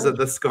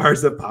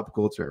scars of pop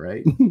culture,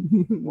 right?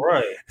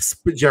 Right.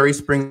 Jerry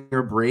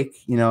Springer break.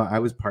 I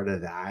was part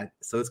of that.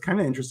 So it's kind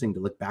of interesting to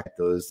look back at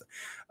those.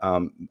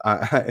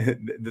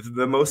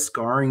 The most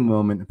scarring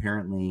moment,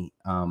 apparently,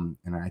 and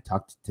I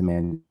talked to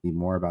Mandy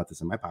more about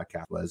this in my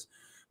podcast, was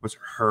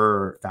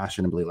her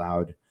Fashionably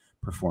Loud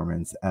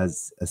performance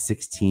as a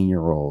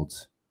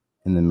 16-year-old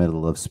in the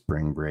middle of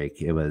spring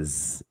break. It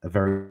was a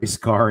very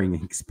scarring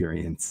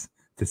experience,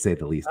 to say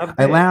the least.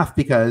 I laugh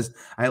because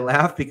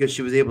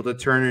she was able to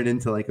turn it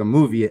into like a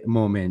movie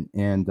moment.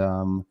 And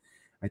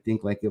I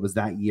think like it was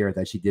that year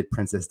that she did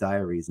Princess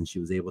Diaries, and she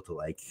was able to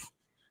like,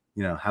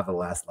 have a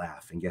last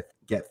laugh and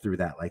get through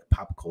that like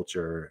pop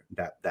culture,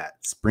 that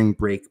spring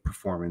break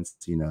performance,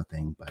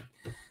 thing. But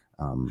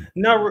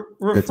Now, good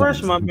refresh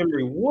times. my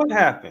memory. What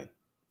happened?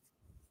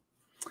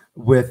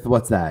 With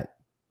what's that?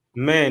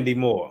 Mandy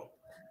Moore.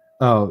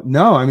 Oh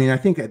no! I mean, I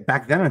think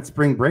back then on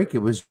spring break, it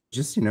was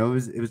just it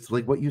was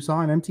like what you saw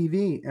on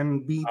MTV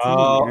and BT,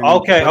 and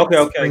Okay.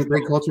 what spring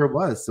break culture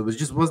was. So it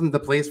just wasn't the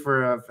place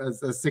for a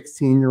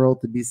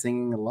 16-year-old to be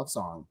singing a love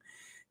song,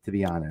 to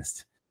be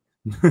honest.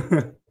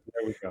 There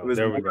we go. It was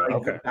There we go. like,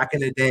 Okay. back in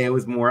the day, it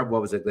was more,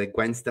 what was it, like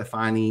Gwen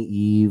Stefani,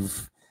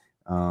 Eve,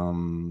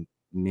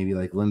 maybe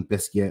like Limp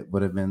Bizkit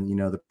would have been,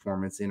 the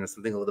performance,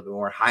 something a little bit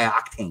more high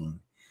octane.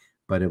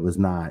 But it was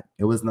not.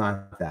 It was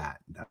not that.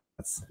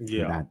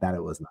 That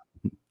it was not.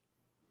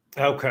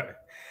 Okay.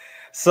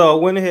 So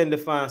went ahead and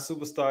defined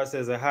superstars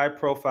as a high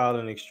profile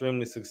and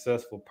extremely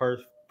successful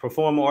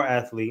performer or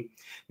athlete.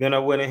 Then I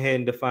went ahead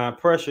and defined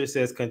pressure. It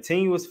says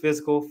continuous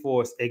physical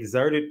force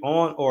exerted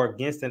on or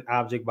against an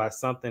object by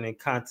something in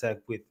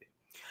contact with it.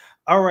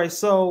 All right.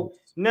 So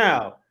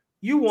now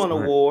you won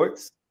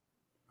awards.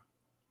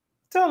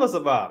 Tell us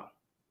about them.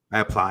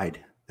 I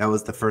applied. That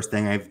was the first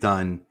thing I've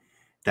done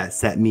that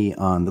set me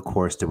on the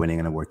course to winning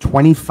an award.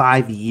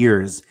 25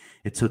 years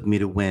it took me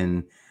to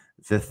win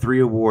the 3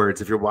 awards,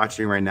 if you're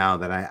watching right now,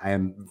 that I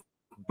am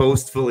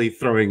boastfully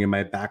throwing in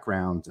my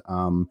background.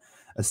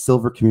 A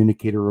Silver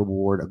Communicator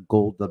Award, a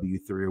Gold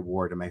W3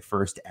 Award, and my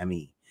first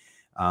Emmy.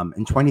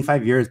 In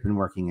 25 years, been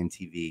working in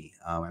TV.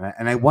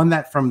 And I won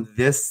that from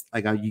this.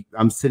 Like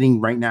I'm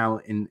sitting right now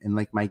in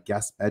like my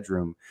guest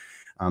bedroom.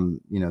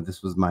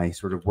 This was my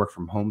sort of work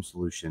from home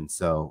solution.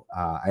 So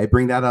I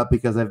bring that up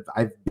because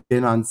I've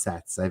been on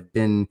sets.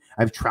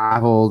 I've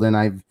traveled, and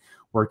I've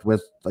worked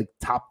with like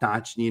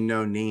top-notch,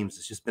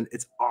 names.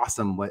 It's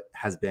awesome what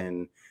has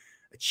been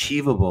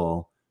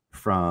achievable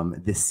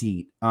from this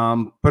seat.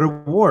 But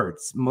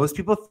awards, most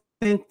people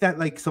think that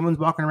like someone's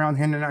walking around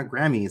handing out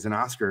Grammys and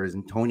Oscars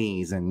and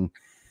Tonys,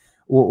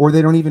 or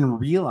they don't even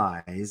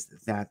realize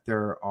that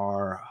there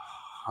are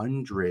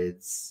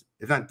hundreds,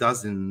 if not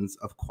dozens,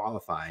 of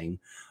qualifying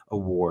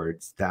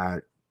awards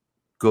that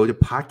go to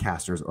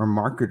podcasters or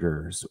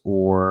marketers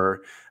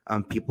or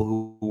people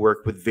who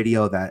work with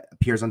video that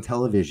appears on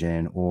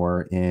television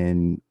or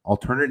in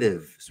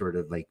alternative sort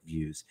of like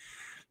views.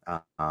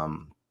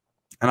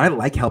 And I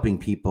like helping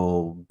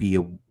people be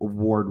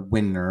award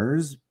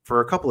winners for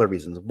a couple of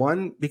reasons.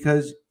 One,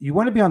 because you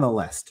want to be on the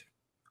list.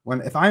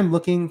 If I'm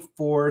looking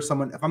for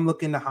someone, if I'm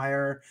looking to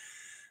hire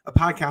a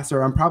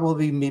podcaster, I'm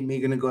probably maybe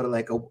going to go to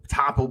like a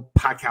top of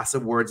podcast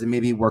awards and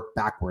maybe work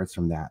backwards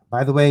from that.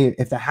 By the way,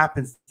 if that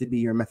happens to be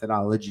your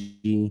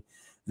methodology,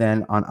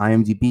 then on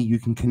IMDb, you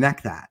can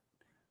connect that.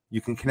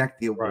 You can connect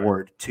the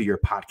award to your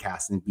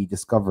podcast and be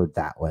discovered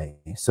that way.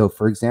 So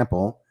for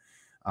example,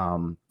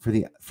 for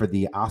the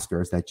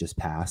Oscars that just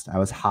passed, I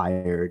was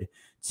hired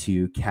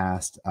to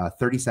cast a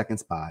 30-second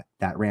spot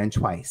that ran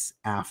twice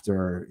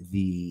after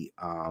both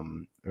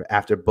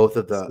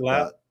of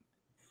the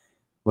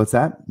what's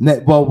that?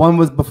 Well, one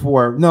was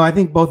before. No, I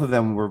think both of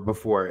them were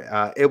before.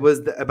 It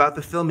was about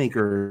the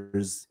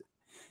filmmakers.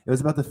 It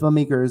was about the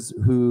filmmakers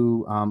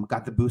who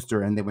got the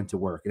booster and they went to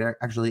work. It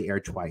actually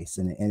aired twice,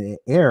 and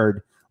it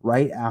aired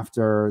right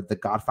after the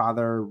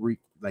Godfather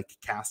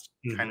cast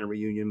kind of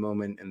reunion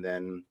moment, and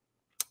then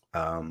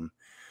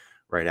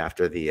right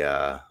after the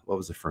what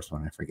was the first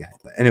one? I forget.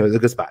 But anyway, it was a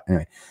good spot.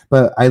 Anyway,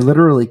 but I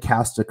literally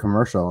cast a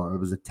commercial. It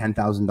was a $10,000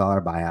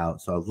 buyout.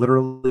 So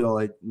literally all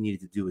I needed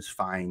to do was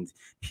find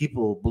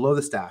people below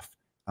the staff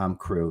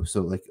crew.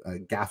 So like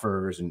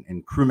gaffers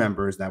and crew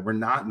members that were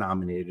not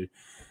nominated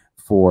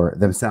for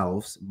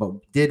themselves, but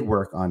did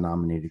work on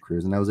nominated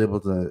crews. And I was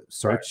able to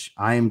search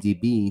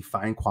IMDb,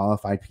 find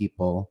qualified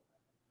people.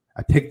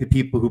 I picked the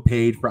people who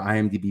paid for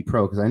IMDb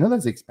Pro because I know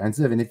that's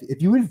expensive. And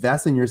if you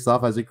invest in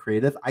yourself as a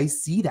creative, I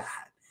see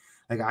that.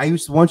 Like, I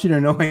just want you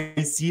to know,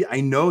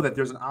 I know that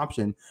there's an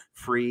option,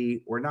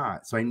 free or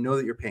not. So I know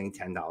that you're paying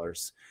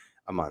 $10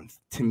 a month.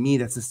 To me,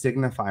 that's a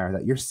signifier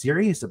that you're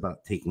serious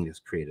about taking this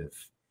creative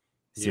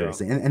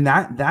seriously. Yeah. And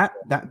that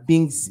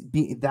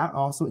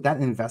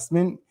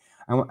investment,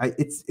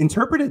 it's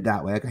interpreted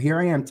that way. Like, here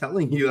I am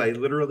telling you, I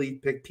literally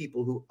picked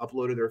people who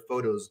uploaded their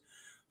photos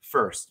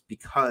first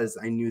because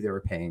I knew they were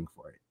paying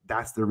for it.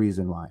 That's the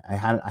reason why I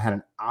had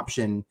an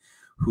option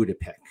who to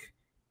pick,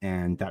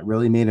 and that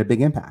really made a big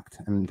impact.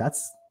 And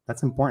that's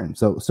important.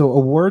 So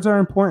awards are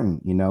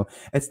important.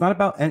 It's not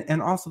about,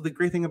 and also the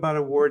great thing about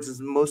awards is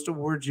most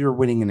awards you're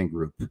winning in a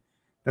group.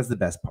 That's the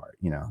best part.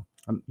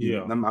 I'm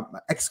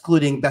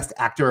excluding best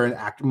actor and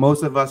actor.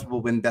 Most of us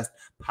will win best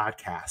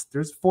podcast.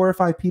 There's 4 or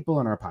 5 people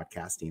on our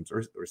podcast teams,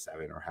 or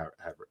 7, or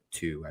however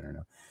 2. I don't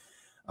know.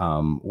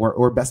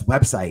 Or best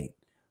website,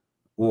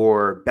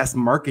 or best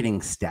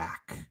marketing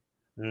stack,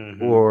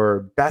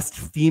 or best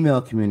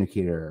female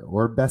communicator,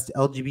 or best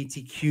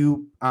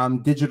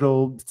LGBTQ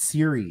digital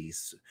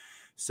series.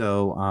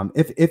 So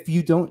if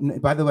you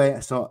don't, by the way,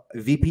 so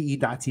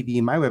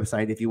VPE.tv, my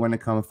website, if you want to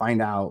come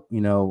find out,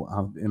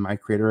 in my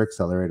Creator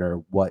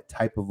Accelerator, what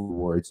type of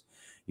awards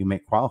you may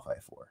qualify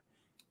for.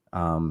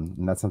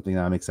 And that's something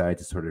that I'm excited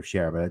to sort of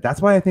share. But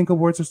that's why I think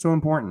awards are so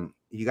important.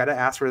 You got to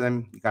ask for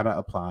them. You got to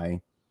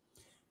apply.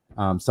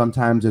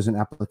 Sometimes there's an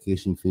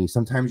application fee.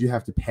 Sometimes you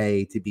have to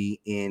pay to be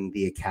in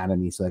the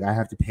academy. So like I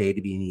have to pay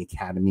to be in the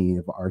Academy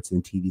of Arts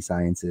and TV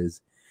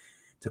Sciences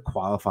to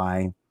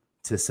qualify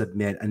to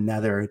submit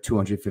another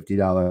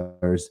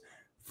 $250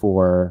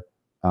 for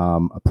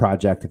a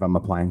project if I'm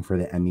applying for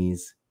the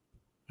Emmys.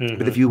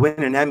 But if you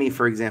win an Emmy,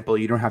 for example,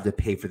 you don't have to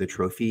pay for the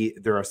trophy.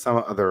 There are some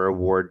other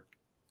award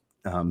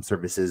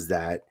services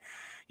that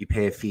you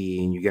pay a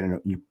fee and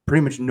you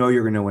pretty much know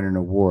you're going to win an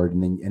award,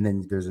 and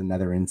then there's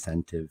another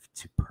incentive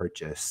to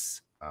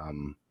purchase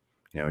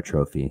a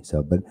trophy.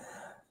 So,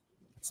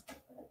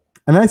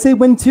 and I say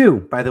win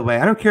two, by the way.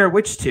 I don't care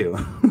which two.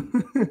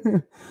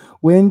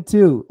 Win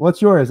two.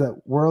 What's yours?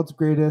 World's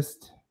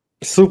Greatest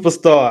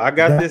Superstar. I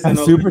got this in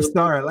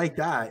Superstar. I like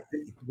that.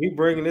 We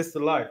bringing this to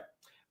life.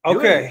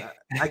 Okay.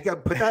 I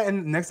got put that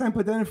in next time.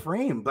 Put that in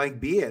frame. Like,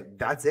 be it.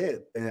 That's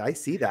it. And I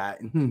see that.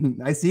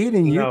 I see it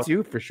in you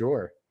too, for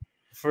sure.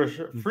 For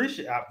sure.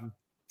 Appreciate.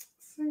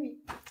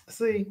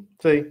 See.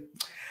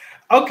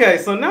 Okay,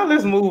 so now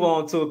let's move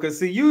on to it because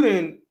this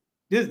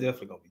is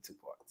definitely gonna be 2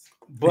 parts.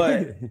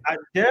 But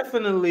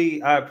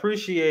I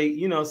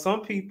appreciate.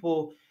 Some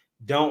people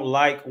don't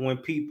like when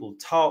people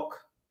talk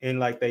and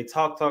like they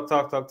talk.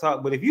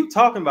 But if you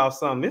talking about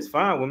something, it's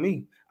fine with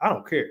me. I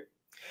don't care.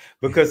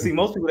 Because see,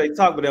 most people they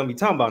talk, but they don't be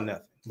talking about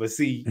nothing. But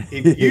see,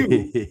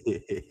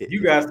 if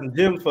you got some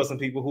gems for some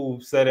people who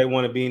say they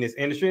want to be in this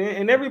industry,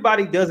 and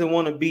everybody doesn't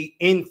want to be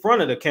in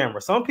front of the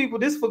camera. Some people,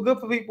 this is good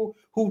for people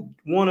who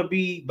want to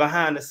be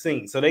behind the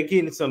scenes. So they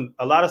getting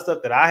a lot of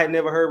stuff that I had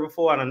never heard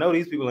before, and I know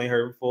these people ain't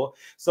heard before.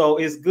 So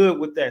it's good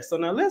with that. So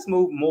now let's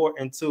move more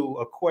into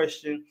a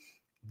question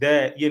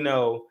that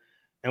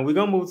and we're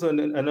gonna move to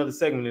another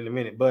segment in a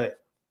minute. But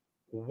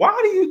why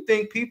do you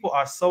think people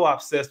are so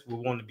obsessed with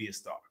wanting to be a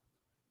star?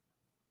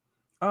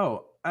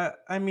 Oh,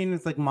 I mean,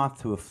 it's like moth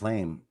to a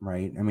flame,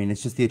 right? I mean,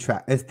 it's just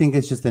I think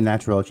it's just a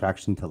natural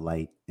attraction to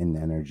light and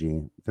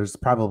energy. There's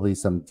probably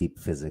some deep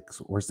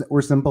physics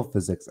or simple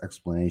physics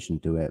explanation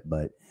to it,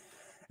 but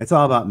it's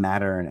all about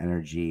matter and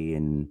energy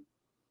and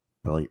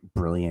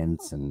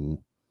brilliance. And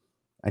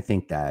I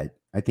think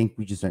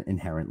we just are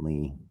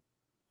inherently,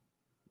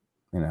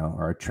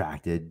 are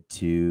attracted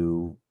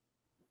to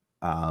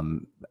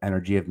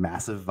energy of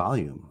massive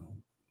volume,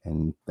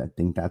 and I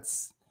think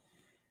that's.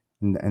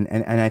 And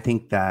I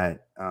think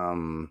that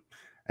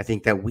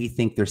we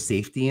think there's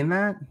safety in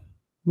that.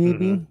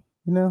 Maybe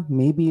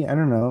maybe I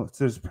don't know.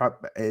 There's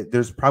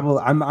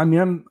probably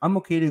I'm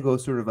okay to go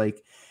sort of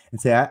like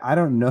and say I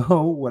don't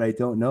know what I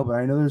don't know, but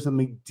I know there's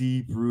something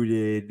deep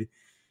rooted,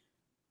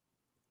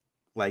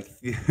 like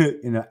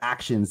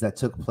actions that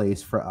took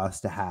place for us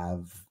to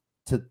have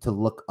to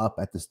look up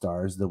at the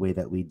stars the way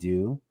that we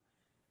do,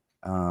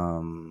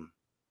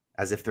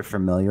 as if they're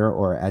familiar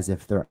or as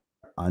if they're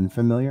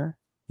unfamiliar.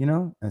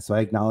 And so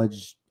I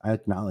acknowledge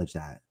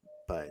that,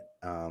 but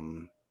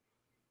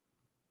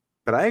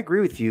I agree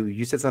with you.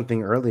 You said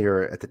something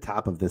earlier at the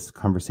top of this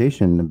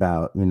conversation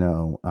about,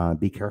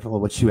 be careful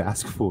of what you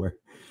ask for.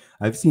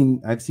 I've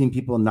seen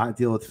people not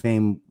deal with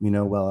fame,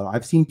 well.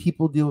 I've seen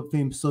people deal with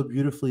fame so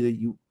beautifully that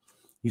you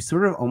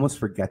sort of almost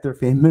forget they're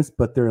famous,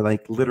 but they're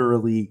like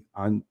literally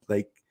on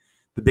like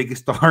the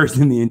biggest stars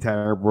in the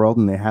entire world,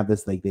 and they have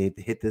this like they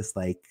hit this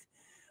like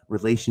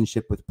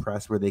relationship with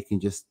press where they can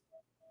just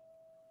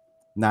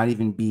not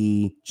even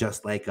be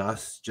just like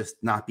us, just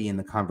not be in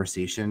the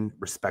conversation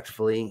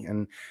respectfully,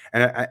 and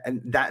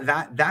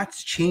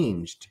that's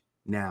changed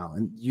now.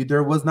 And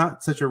there was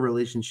not such a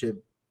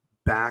relationship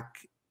back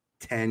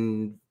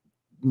 10,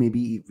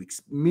 maybe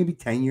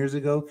 10 years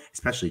ago,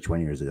 especially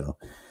 20 years ago,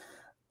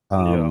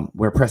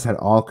 where press had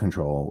all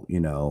control,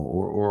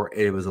 or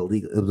it was a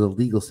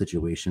legal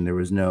situation. There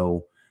was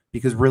no,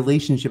 because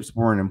relationships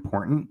weren't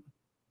important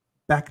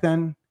back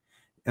then.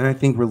 And I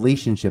think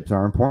relationships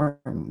are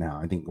important now.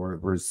 I think we're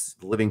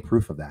living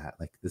proof of that.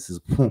 Like this is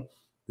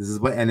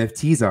what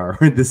NFTs are.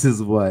 This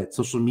is what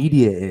social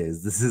media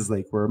is. This is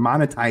like we're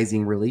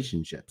monetizing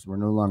relationships. We're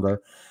no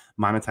longer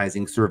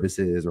monetizing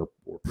services or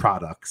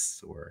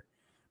products or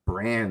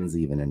brands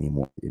even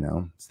anymore.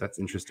 So that's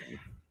interesting.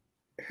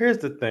 Here's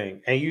the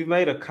thing, and you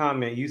made a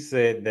comment. You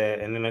said that,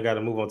 and then I got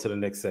to move on to the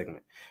next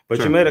segment. But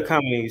sure. You made a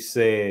comment. You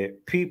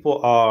said people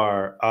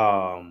are.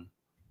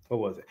 What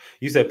was it?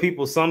 You said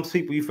some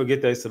people, you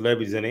forget they're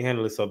celebrities and they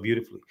handle it so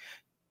beautifully.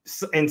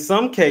 So in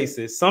some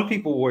cases, some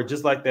people were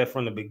just like that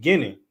from the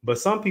beginning, but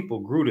some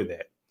people grew to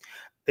that.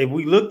 If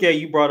we look at,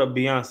 you brought up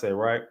Beyonce,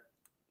 right?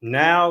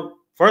 Now,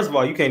 first of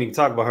all, you can't even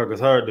talk about her because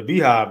the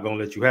Beehive gonna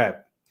let you have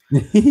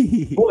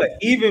it. But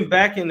even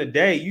back in the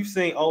day, you've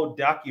seen old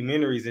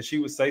documentaries and she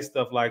would say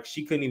stuff like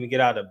she couldn't even get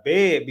out of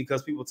bed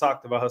because people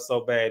talked about her so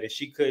bad that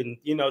she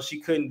couldn't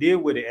deal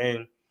with it.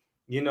 And,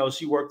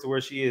 she worked to where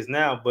she is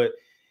now, but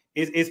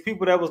it's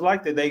people that was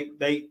like that.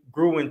 They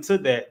grew into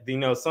that.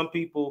 Some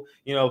people,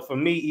 for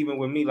me, even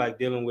with me, like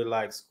dealing with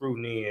like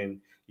scrutiny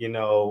and,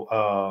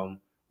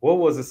 what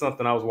was it?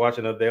 Something I was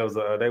watching up there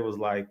they was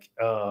like,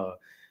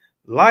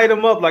 light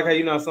them up. Like,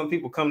 some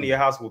people come to your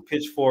house with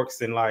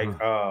pitchforks and like,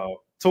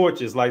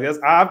 torches. Like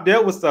I've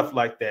dealt with stuff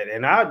like that,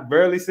 and I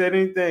barely said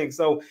anything.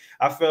 So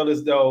I felt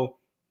as though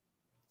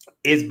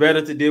it's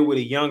better to deal with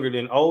it younger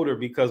than older,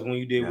 because when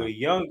you deal with it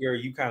younger,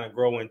 you kind of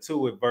grow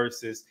into it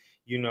versus,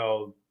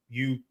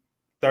 you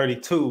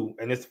 32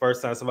 and it's the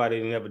first time somebody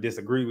didn't ever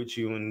disagree with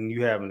you and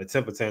you having a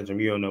temper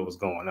tantrum, you don't know what's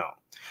going on.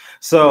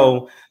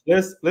 So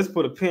let's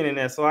put a pin in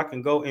that so I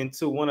can go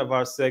into one of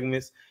our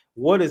segments.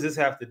 What does this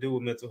have to do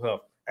with mental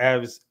health?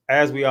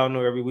 As we all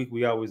know, every week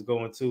we always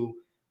go into,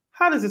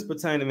 how does this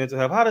pertain to mental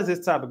health? How does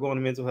this topic go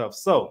into mental health?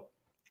 So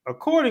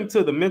according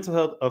to the mental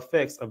health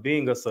effects of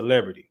being a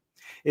celebrity,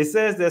 it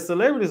says that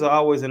celebrities are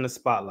always in the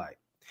spotlight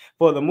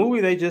for the movie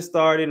they just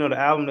starred in or the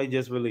album they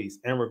just released.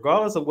 And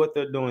regardless of what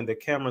they're doing, the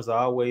cameras are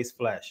always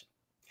flashing.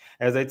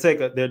 As they take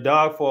their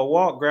dog for a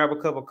walk, grab a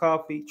cup of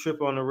coffee,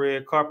 trip on the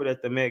red carpet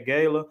at the Met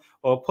Gala,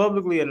 or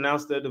publicly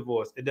announce their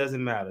divorce, it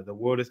doesn't matter. The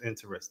world is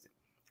interested.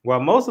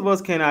 While most of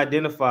us can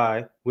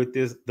identify with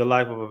the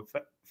life of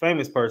a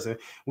famous person,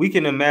 we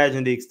can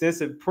imagine the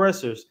extensive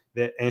pressures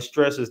and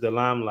stresses the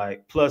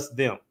limelight plus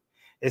them,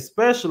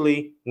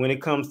 especially when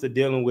it comes to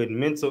dealing with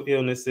mental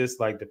illnesses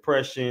like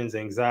depressions,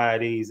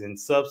 anxieties, and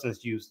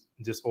substance use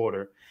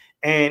disorder,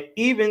 and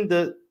even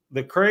the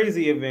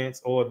crazy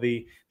events or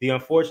the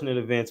unfortunate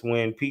events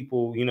when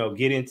people,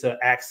 get into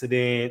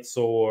accidents,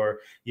 or,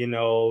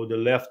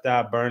 the left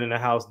eye burning the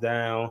house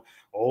down,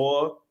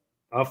 or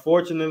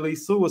unfortunately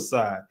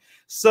suicide.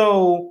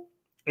 So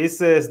it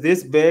says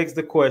this begs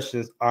the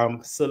questions: are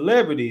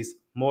celebrities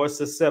more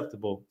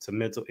susceptible to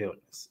mental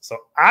illness? So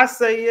I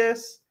say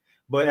yes.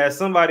 But as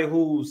somebody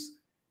who's,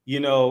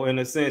 in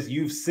a sense,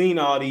 you've seen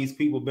all these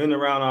people, been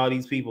around all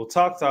these people,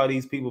 talked to all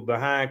these people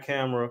behind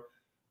camera,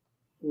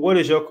 what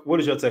is your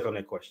take on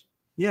that question?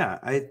 Yeah,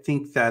 I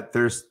think that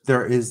there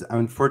is,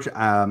 unfortunately,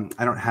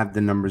 I don't have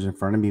the numbers in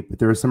front of me, but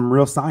there is some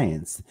real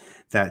science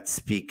that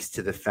speaks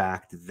to the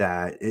fact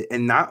that,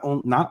 and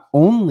not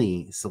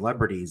only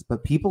celebrities,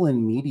 but people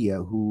in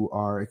media who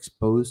are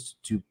exposed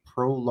to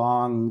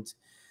prolonged,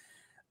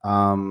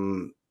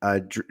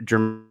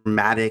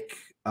 dramatic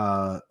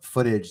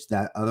footage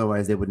that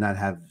otherwise they would not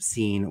have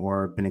seen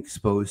or been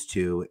exposed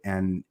to,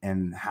 and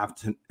have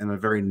to, in a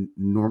very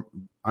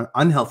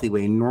unhealthy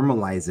way,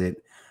 normalize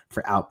it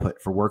for output,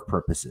 for work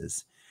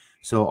purposes.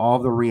 So all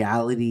the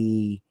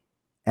reality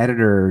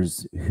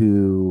editors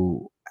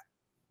who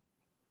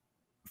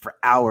for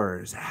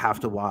hours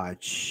have to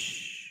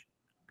watch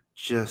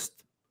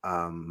just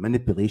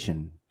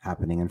manipulation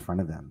happening in front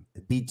of them,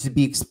 to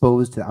be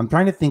exposed to. I'm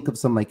trying to think of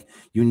some like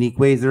unique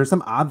ways. There are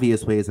some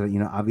obvious ways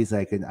that, obviously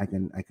I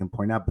can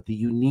point out, but the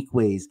unique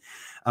ways,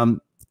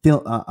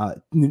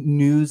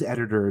 news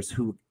editors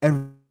who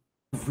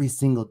every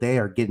single day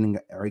are getting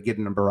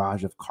a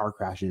barrage of car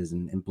crashes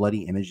and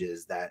bloody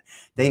images that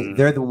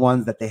they're the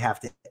ones that they have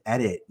to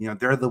edit.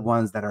 They're the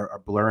ones that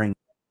are blurring,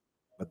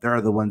 but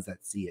they're the ones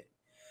that see it.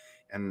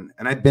 And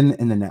I've been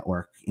in the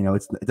network.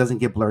 It doesn't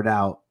get blurred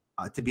out.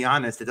 To be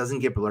honest, it doesn't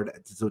get blurred.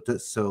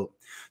 So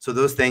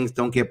those things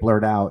don't get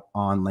blurred out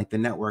on like the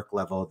network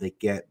level. They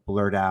get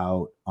blurred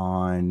out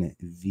on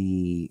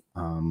the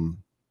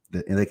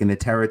like in the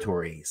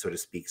territory, so to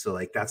speak. So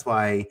like that's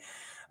why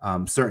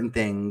certain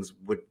things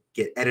would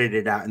get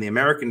edited out in the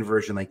American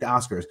version, like the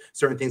Oscars.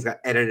 Certain things got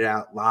edited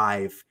out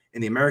live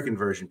in the American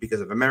version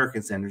because of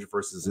American standards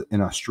versus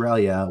in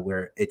Australia,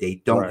 where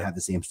they don't have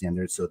the same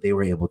standards. So they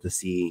were able to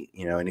see,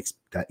 and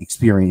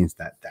experience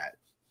that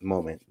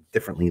moment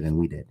differently than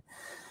we did.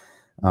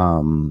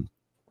 And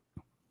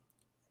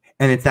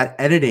it's that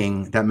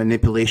editing, that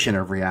manipulation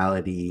of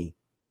reality.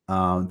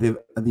 I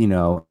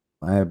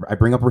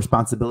bring up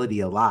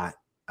responsibility a lot.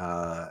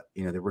 The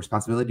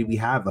responsibility we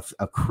have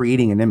of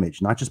creating an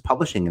image, not just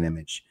publishing an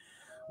image,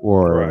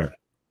 or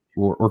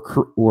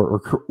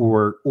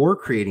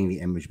creating the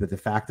image, but the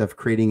fact of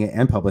creating it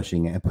and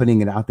publishing it and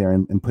putting it out there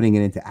and putting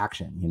it into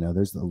action.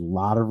 There's a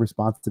lot of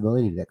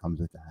responsibility that comes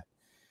with that.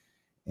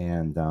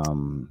 And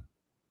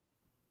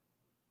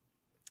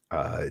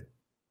I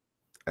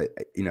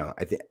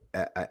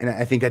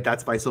think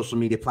that's why social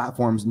media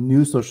platforms,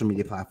 new social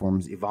media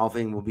platforms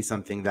evolving, will be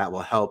something that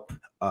will help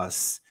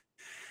us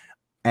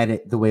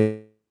edit the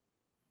way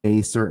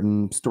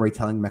certain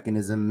storytelling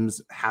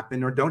mechanisms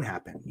happen or don't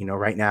happen.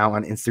 Right now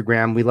on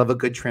Instagram, we love a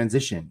good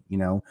transition,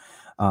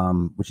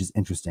 which is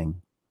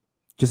interesting.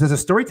 Just as a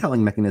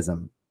storytelling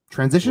mechanism,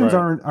 transitions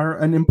are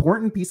an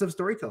important piece of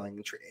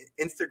storytelling.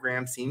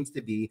 Instagram seems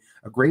to be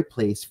a great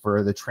place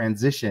for the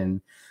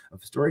transition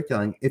of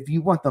storytelling. If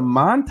you want the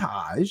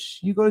montage,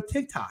 you go to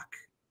TikTok.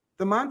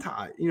 The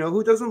montage,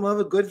 who doesn't love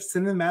a good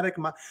cinematic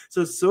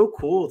so it's so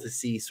cool to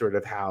see sort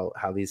of how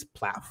these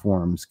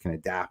platforms can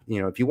adapt.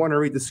 If you want to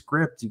read the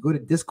script, you go to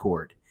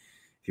Discord.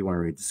 If you want to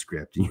read the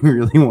script, you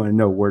really want to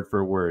know word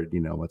for word,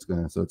 what's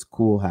going on. So it's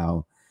cool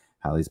how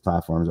these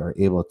platforms are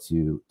able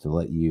to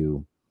let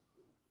you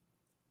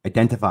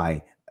identify,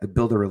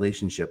 build a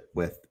relationship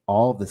with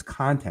all of this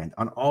content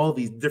on all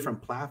these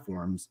different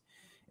platforms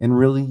in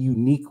really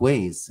unique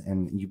ways.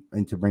 And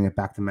to bring it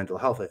back to mental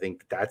health, I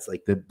think that's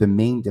like the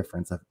main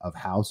difference of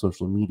how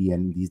social media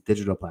and these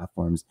digital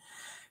platforms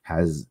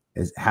has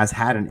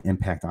had an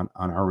impact on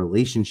our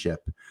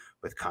relationship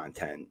with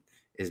content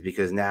is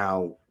because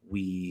now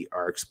we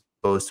are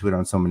exposed to it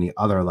on so many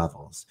other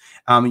levels.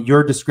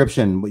 Your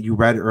description, what you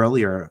read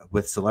earlier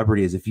with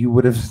celebrities, if you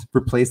would have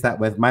replaced that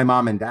with my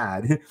mom and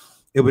dad,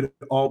 it would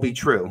all be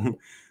true.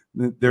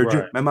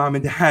 My mom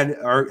and dad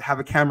have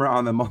a camera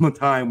on them all the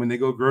time when they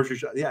go grocery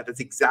shop. Yeah, that's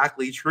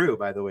exactly true.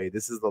 By the way,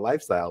 this is the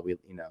lifestyle we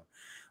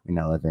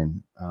now live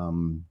in.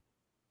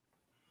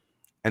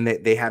 And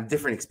they have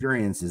different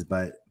experiences,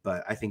 but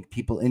I think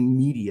people in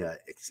media,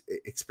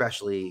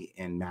 especially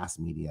in mass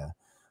media,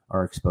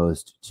 are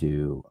exposed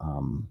to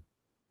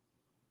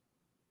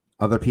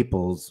other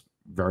people's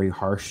very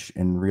harsh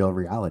and real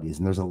realities.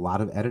 And there's a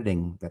lot of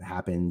editing that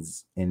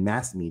happens in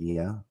mass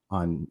media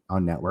on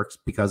networks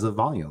because of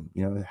volume.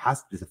 You know,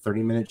 it's a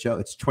 30-minute show.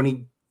 It's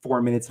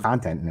 24 minutes of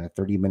content in a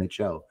 30-minute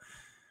show,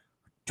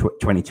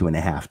 22 and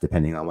a half,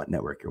 depending on what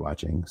network you're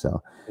watching.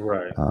 So,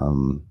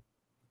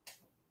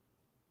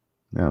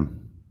 yeah.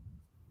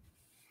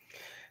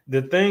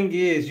 The thing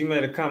is, you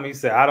made a comment. You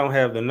said, I don't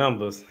have the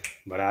numbers,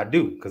 but I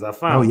do because I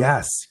found them. Oh,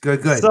 yes.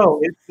 Good. So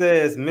it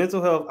says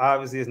mental health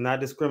obviously is not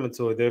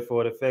discriminatory.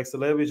 Therefore, it affects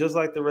celebrities just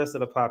like the rest of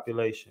the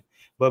population.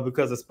 But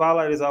because the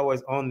spotlight is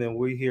always on them,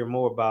 we hear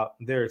more about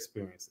their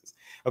experiences.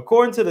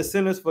 According to the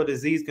Centers for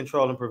Disease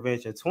Control and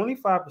Prevention,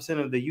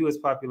 25% of the U.S.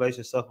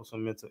 population suffers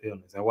from mental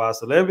illness. And while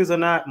celebrities are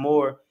not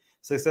more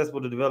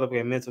successful to develop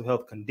a mental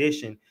health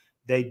condition,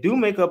 they do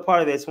make up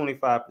part of that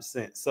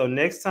 25%. So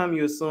next time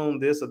you assume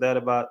this or that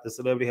about the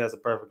celebrity has a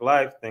perfect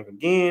life, think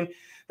again.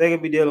 They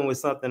could be dealing with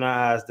something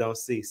our eyes don't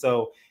see.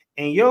 So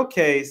in your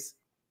case,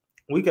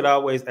 we could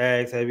always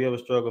ask, have you ever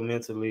struggled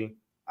mentally?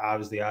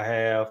 Obviously, I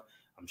have.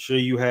 I'm sure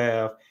you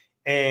have.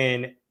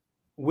 And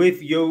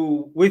with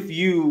you, what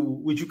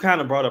you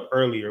kind of brought up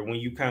earlier, when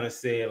you kind of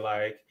said,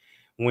 like,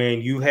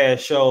 when you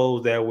had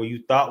shows that where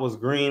you thought was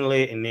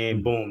greenlit and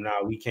then boom,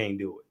 now we can't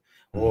do it.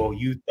 Or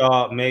you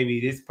thought maybe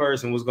this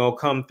person was going to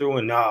come through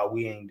and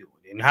we ain't doing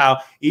it. And how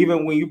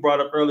even when you brought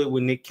up earlier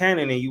with Nick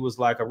Cannon and you was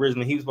like,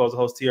 originally he was supposed to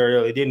host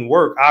TRL, it didn't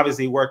work.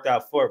 Obviously, it worked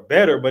out for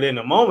better. But in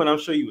the moment, I'm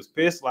sure you was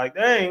pissed like,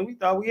 dang, we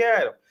thought we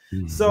had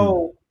him.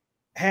 So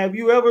have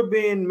you ever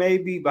been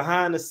maybe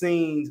behind the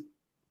scenes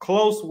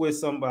close with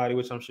somebody,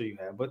 which I'm sure you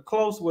have, but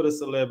close with a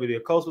celebrity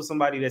or close with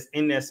somebody that's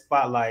in that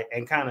spotlight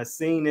and kind of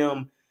seen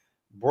them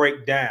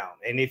break down?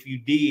 And if you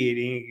did,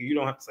 and you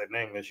don't have to say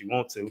name unless you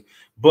want to,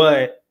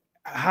 but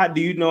how do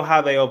you know how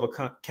they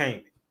overcame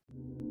it?